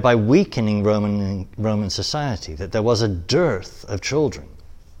 thereby weakening Roman society, that there was a dearth of children.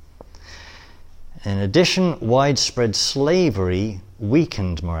 In addition, widespread slavery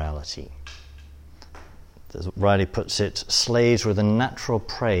weakened morality. As Riley puts it, slaves were the natural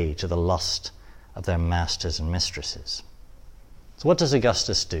prey to the lust of their masters and mistresses. So what does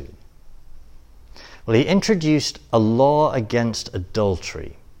Augustus do? Well, he introduced a law against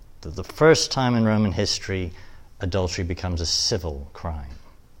adultery. For the first time in Roman history, adultery becomes a civil crime.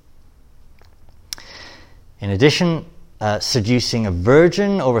 In addition, seducing a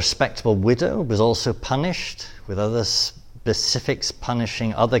virgin or respectable widow was also punished, with other specifics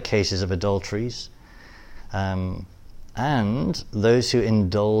punishing other cases of adulteries, and those who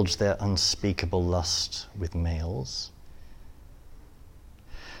indulged their unspeakable lust with males.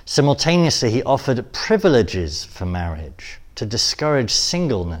 Simultaneously, he offered privileges for marriage to discourage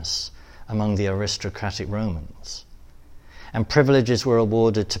singleness among the aristocratic Romans, and privileges were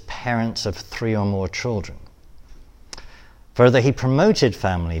awarded to parents of 3 or more children. Further, he promoted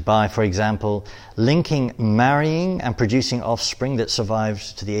family by, for example, linking marrying and producing offspring that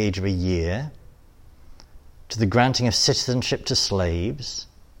survived to the age of a year to the granting of citizenship to slaves.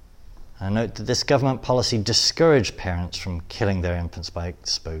 And note that this government policy discouraged parents from killing their infants by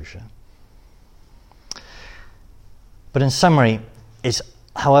exposure. But in summary,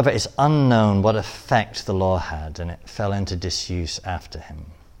 however, it's unknown what effect the law had, and it fell into disuse after him.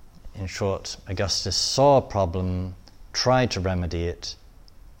 In short, Augustus saw a problem, tried to remedy it,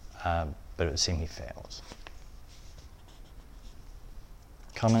 but it would seem he failed.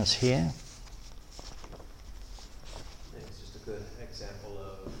 Comments here? I think it's just a good example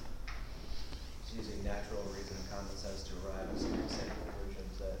of using natural reason and common sense to arrive at some of the same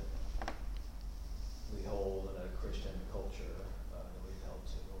conclusions that we hold in a Christian culture that we've held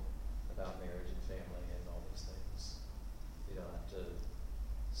to about marriage and family and all these things. You don't have to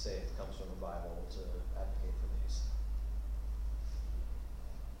say it comes from the Bible to advocate for these.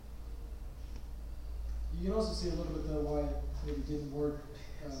 You can also see a little bit though why it didn't work,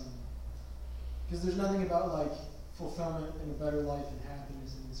 because there's nothing about like fulfillment and a better life and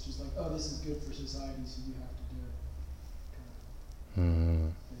happiness, and it's just like, oh, this is good for society, so you have to do it. Mm-hmm.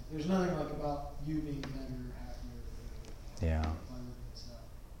 There's nothing like about you being better or happier. Yeah. By living this out.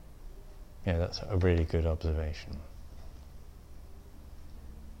 Yeah, that's a really good observation.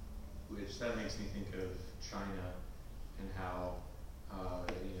 Which that makes me think of China and how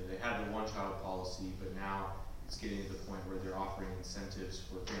they had the one-child policy, but now it's getting to the point where they're offering incentives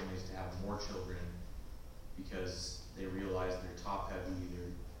for families to have more children because they realize they're top-heavy,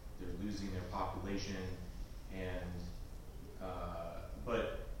 they're losing their population, and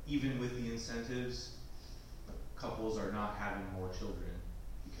but even with the incentives, couples are not having more children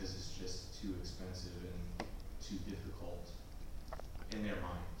because it's just too expensive and too difficult in their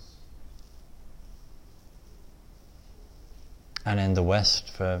minds. And in the West,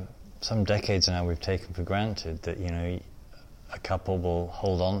 for some decades now, we've taken for granted that, a couple will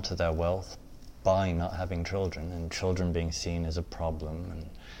hold on to their wealth by not having children, and children being seen as a problem.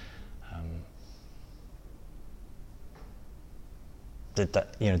 And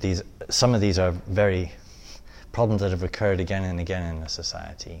some of these are very problems that have occurred again and again in the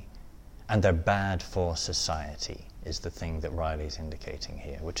society, and they're bad for society, is the thing that Riley's indicating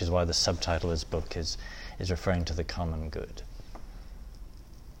here, which is why the subtitle of his book is referring to the common good.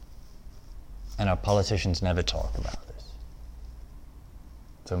 And our politicians never talk about this.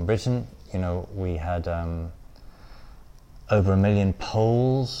 So in Britain, we had over 1 million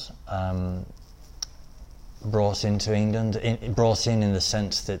Poles brought into England, brought in the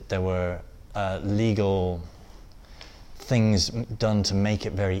sense that there were legal things done to make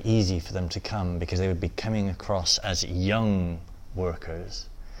it very easy for them to come, because they would be coming across as young workers.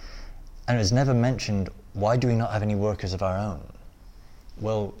 And it was never mentioned, why do we not have any workers of our own?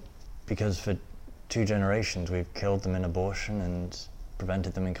 Well, because for 2 generations we've killed them in abortion and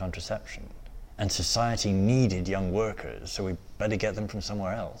prevented them in contraception. And society needed young workers, so we better get them from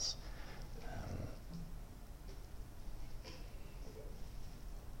somewhere else.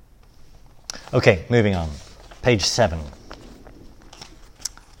 Okay, moving on. Page 7.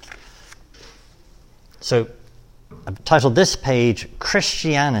 So, I've titled this page,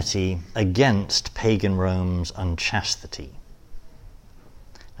 Christianity Against Pagan Rome's Unchastity.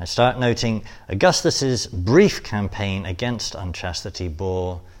 I start noting, Augustus's brief campaign against unchastity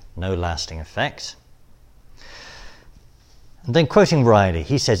bore no lasting effect. And then quoting Riley,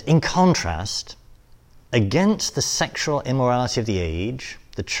 he says, in contrast, against the sexual immorality of the age,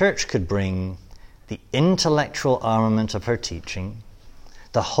 the Church could bring the intellectual armament of her teaching,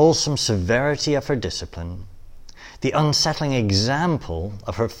 the wholesome severity of her discipline, the unsettling example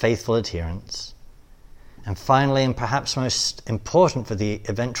of her faithful adherents, and finally, and perhaps most important for the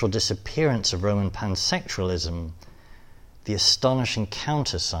eventual disappearance of Roman pansexualism, the astonishing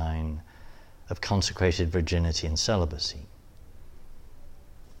countersign of consecrated virginity and celibacy.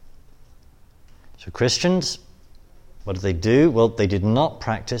 So Christians, what did they do? Well, they did not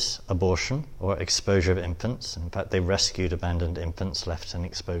practice abortion or exposure of infants. In fact, they rescued abandoned infants left in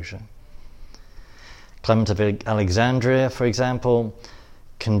exposure. Clement of Alexandria, for example,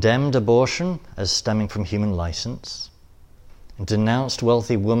 condemned abortion as stemming from human license, and denounced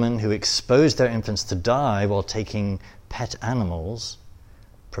wealthy women who exposed their infants to die while taking pet animals,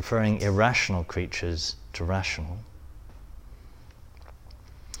 preferring irrational creatures to rational.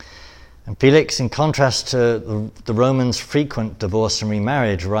 And Felix, in contrast to the Romans' frequent divorce and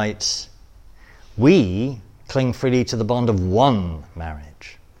remarriage, writes, we cling freely to the bond of one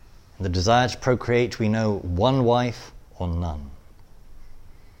marriage. In the desire to procreate, we know one wife or none.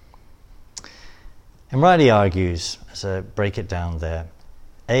 And Riley argues, as I break it down there,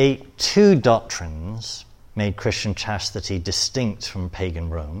 two doctrines made Christian chastity distinct from pagan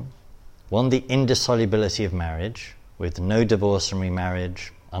Rome. One, the indissolubility of marriage, with no divorce and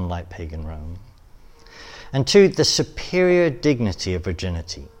remarriage, unlike pagan Rome. And 2, the superior dignity of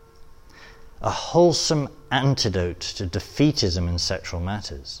virginity, a wholesome antidote to defeatism in sexual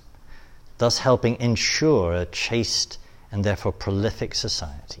matters, thus helping ensure a chaste and therefore prolific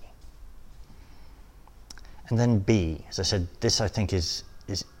society. And then B, as I said, this I think is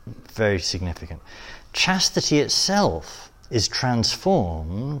very significant. Chastity itself is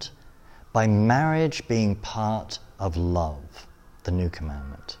transformed by marriage being part of love, the new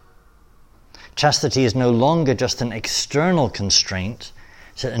commandment. Chastity is no longer just an external constraint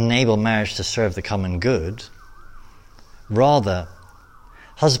to enable marriage to serve the common good. Rather,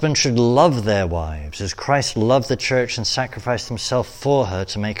 husbands should love their wives as Christ loved the church and sacrificed himself for her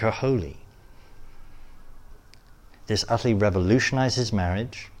to make her holy. This utterly revolutionizes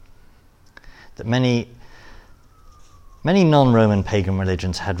marriage, that many non-Roman pagan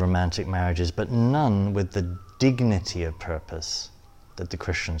religions had romantic marriages, but none with the dignity of purpose that the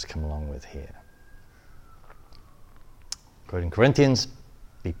Christians come along with here. Quoting Corinthians,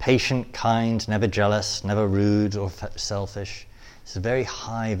 be patient, kind, never jealous, never rude or selfish. It's a very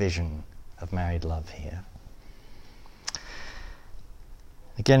high vision of married love here.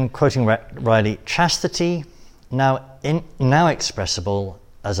 Again, quoting Riley, chastity, now expressible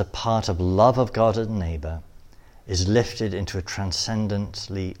as a part of love of God and neighbour, is lifted into a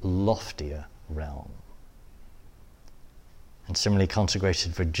transcendently loftier realm. And similarly,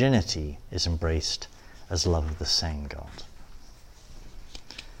 consecrated virginity is embraced as love of the same God.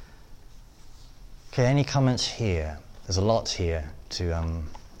 Okay, any comments here? There's a lot here to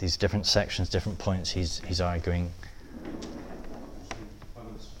these different sections, different points he's arguing.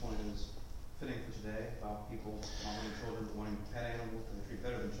 This point is fitting for today about people not wanting children, but wanting pets.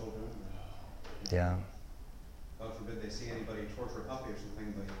 Yeah. God forbid they see anybody torture a puppy or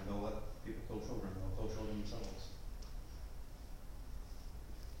something, but they'll let people kill children. They'll kill children themselves.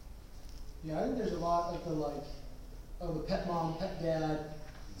 Yeah, I think there's a lot of the pet mom, pet dad.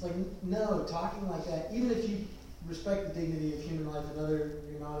 It's like, no, talking like that, even if you respect the dignity of human life and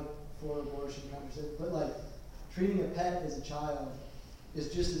you're not for abortion conversation, but like treating a pet as a child is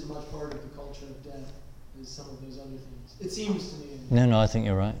just as much part of the culture of death as some of those other things. It seems to me. No, I think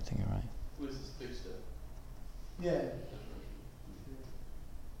you're right. What is this big step? Yeah.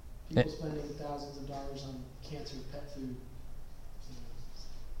 People spending thousands of dollars on cancer pet food.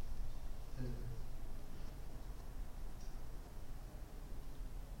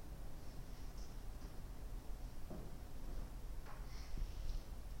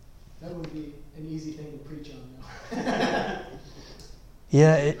 That would be an easy thing to preach on, though.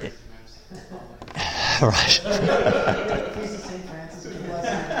 Yeah, right. Feast of St. Francis, be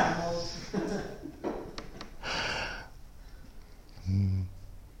blessed with animals.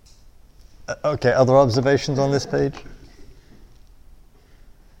 Okay, other observations on this page?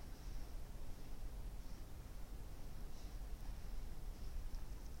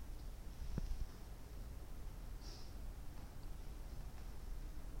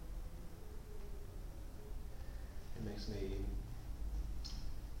 It makes me,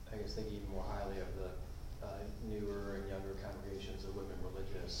 I guess, think even more highly of the newer and younger congregations of women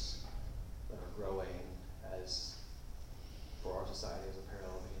religious that are growing as, for our society, as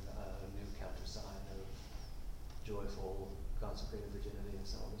apparently a new countersign of joyful, consecrated virginity and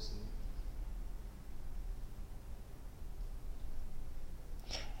celibacy.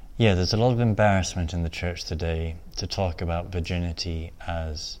 Yeah, there's a lot of embarrassment in the church today to talk about virginity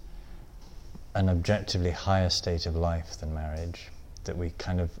as an objectively higher state of life than marriage, that we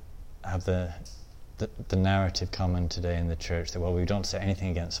kind of have the narrative common today in the church that, well, we don't say anything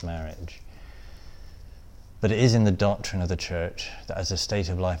against marriage. But it is in the doctrine of the church that as a state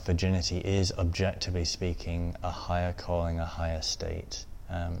of life, virginity is, objectively speaking, a higher calling, a higher state.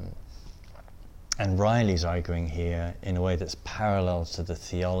 And Riley's arguing here in a way that's parallel to the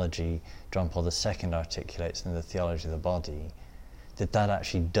theology John Paul II articulates in the theology of the body, that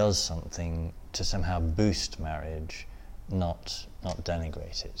actually does something to somehow boost marriage, not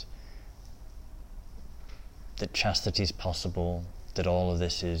denigrate it. That chastity is possible, that all of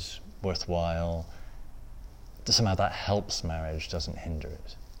this is worthwhile, that somehow that helps marriage, doesn't hinder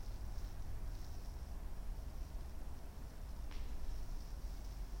it.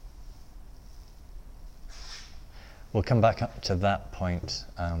 We'll come back up to that point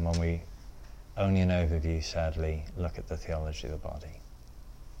when we, only an overview sadly, look at the theology of the body.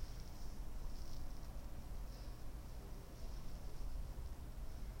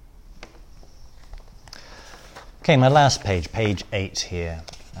 Okay, my last page, page 8 here.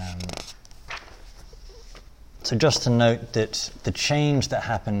 So just to note that the change that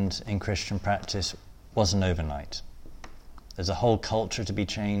happened in Christian practice wasn't overnight. There's a whole culture to be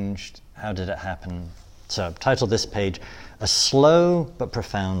changed. How did it happen? So I've titled this page, A Slow but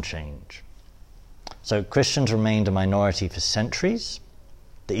Profound Change. So Christians remained a minority for centuries.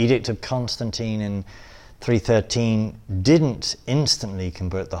 The Edict of Constantine in 313 didn't instantly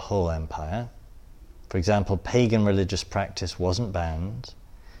convert the whole empire. For example, pagan religious practice wasn't banned,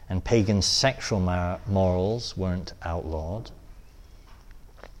 and pagan sexual morals weren't outlawed.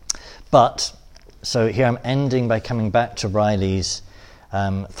 But, so here I'm ending by coming back to Riley's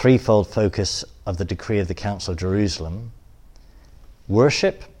threefold focus of the decree of the Council of Jerusalem.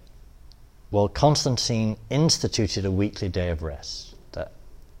 Worship, well, Constantine instituted a weekly day of rest that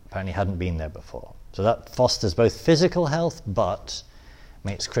apparently hadn't been there before. So that fosters both physical health, but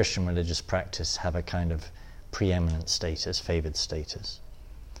makes Christian religious practice have a kind of preeminent status, favored status.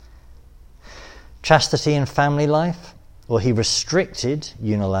 Chastity in family life, well, he restricted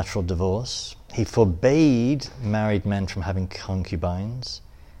unilateral divorce. He forbade married men from having concubines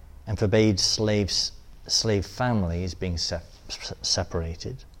and forbade slave families being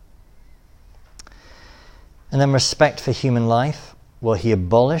separated. And then respect for human life, well, he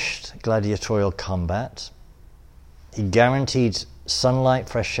abolished gladiatorial combat. He guaranteed sunlight,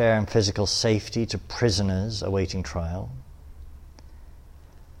 fresh air, and physical safety to prisoners awaiting trial.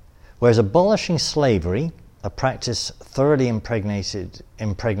 Whereas abolishing slavery, a practice thoroughly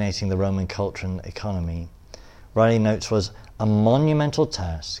impregnating the Roman culture and economy, Riley notes was a monumental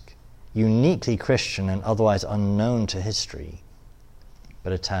task, uniquely Christian and otherwise unknown to history,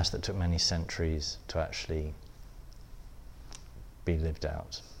 but a task that took many centuries to actually be lived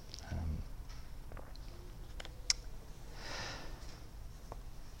out.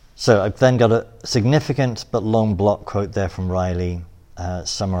 So I've then got a significant but long block quote there from Riley,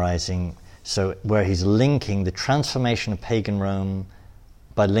 summarizing So where he's linking the transformation of pagan Rome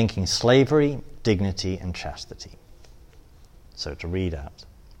by linking slavery, dignity, and chastity. So to read out.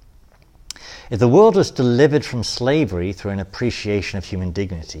 If the world was delivered from slavery through an appreciation of human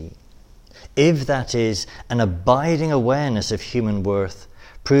dignity, if that is, an abiding awareness of human worth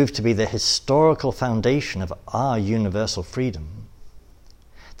proved to be the historical foundation of our universal freedom,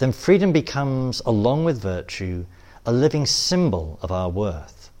 then freedom becomes, along with virtue, a living symbol of our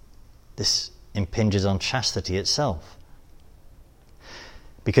worth. This impinges on chastity itself.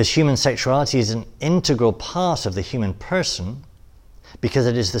 Because human sexuality is an integral part of the human person, because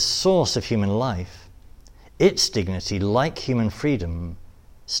it is the source of human life, its dignity, like human freedom,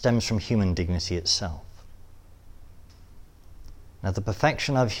 stems from human dignity itself. Now, the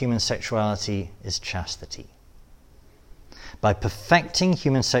perfection of human sexuality is chastity. By perfecting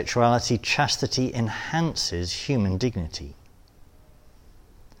human sexuality, chastity enhances human dignity.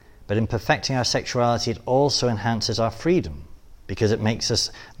 But in perfecting our sexuality, it also enhances our freedom, because it makes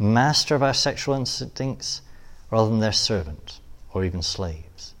us master of our sexual instincts rather than their servant or even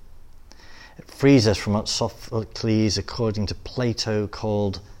slaves. It frees us from what Sophocles, according to Plato,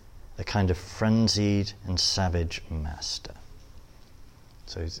 called a kind of frenzied and savage master.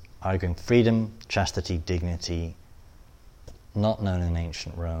 So he's arguing freedom, chastity, dignity, not known in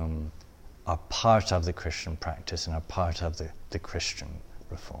ancient Rome, are part of the Christian practice and are part of the Christian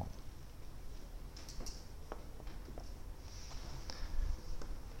reform.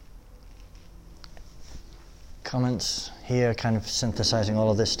 Comments here, kind of synthesizing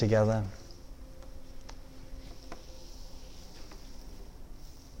all of this together?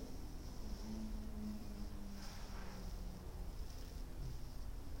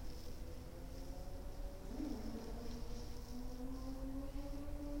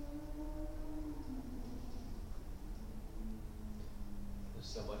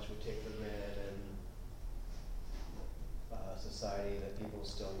 So much we take for granted in society that people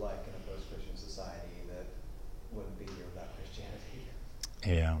still like in a post-Christian society that wouldn't be here without Christianity.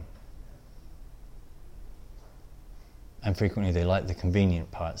 Yeah. And frequently they like the convenient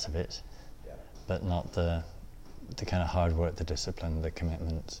parts of it, Yeah. but not the kind of hard work, the discipline, the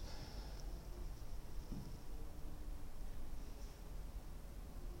commitment.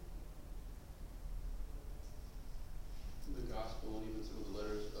 The gospel and even some of the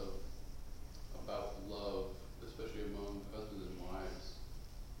letters about love, especially among husbands and wives,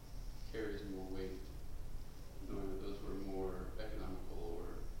 carries more weight, knowing that those were more economical or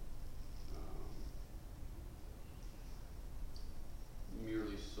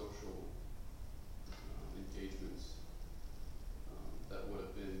merely social engagements that would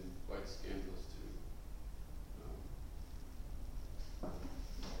have been quite scandalous to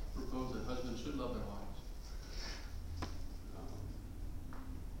propose that husbands should love their wives.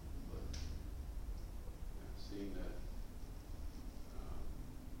 But seeing that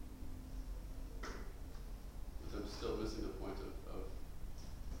with them still missing the point of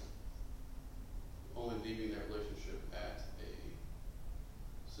only leaving that relationship at a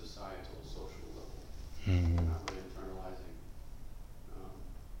societal, social level, not really internalizing.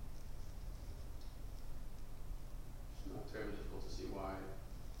 It's not terribly difficult to see why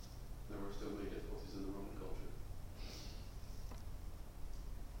there were still many difficulties in the Roman culture.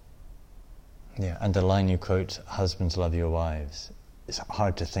 Yeah, and the line you quote, "Husbands, love your wives," it's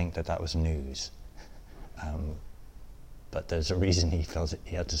hard to think that was news. But there's a reason he felt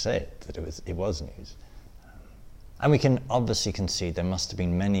he had to say it, that it was news. And we can obviously concede there must have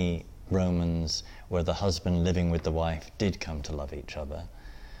been many Romans where the husband living with the wife did come to love each other,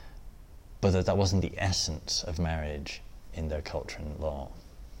 but that wasn't the essence of marriage in their culture and law.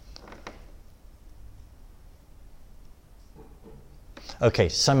 Okay,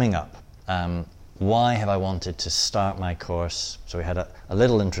 summing up. Why have I wanted to start my course? So we had a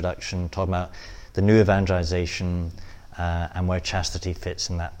little introduction talking about the new evangelization and where chastity fits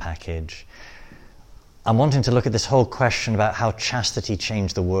in that package. I'm wanting to look at this whole question about how chastity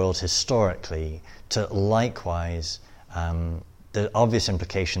changed the world historically, to likewise the obvious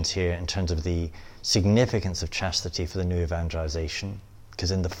implications here in terms of the significance of chastity for the new evangelization, because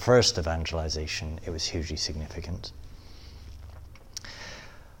in the first evangelization it was hugely significant.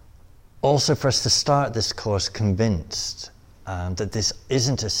 Also, for us to start this course convinced that this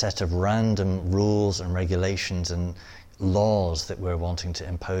isn't a set of random rules and regulations and laws that we're wanting to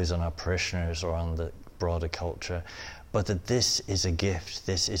impose on our parishioners or on the broader culture, but that this is a gift,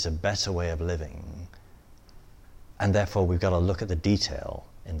 this is a better way of living. And therefore we've got to look at the detail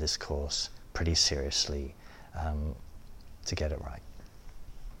in this course pretty seriously to get it right.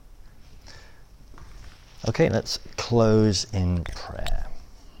 Okay, let's close in prayer.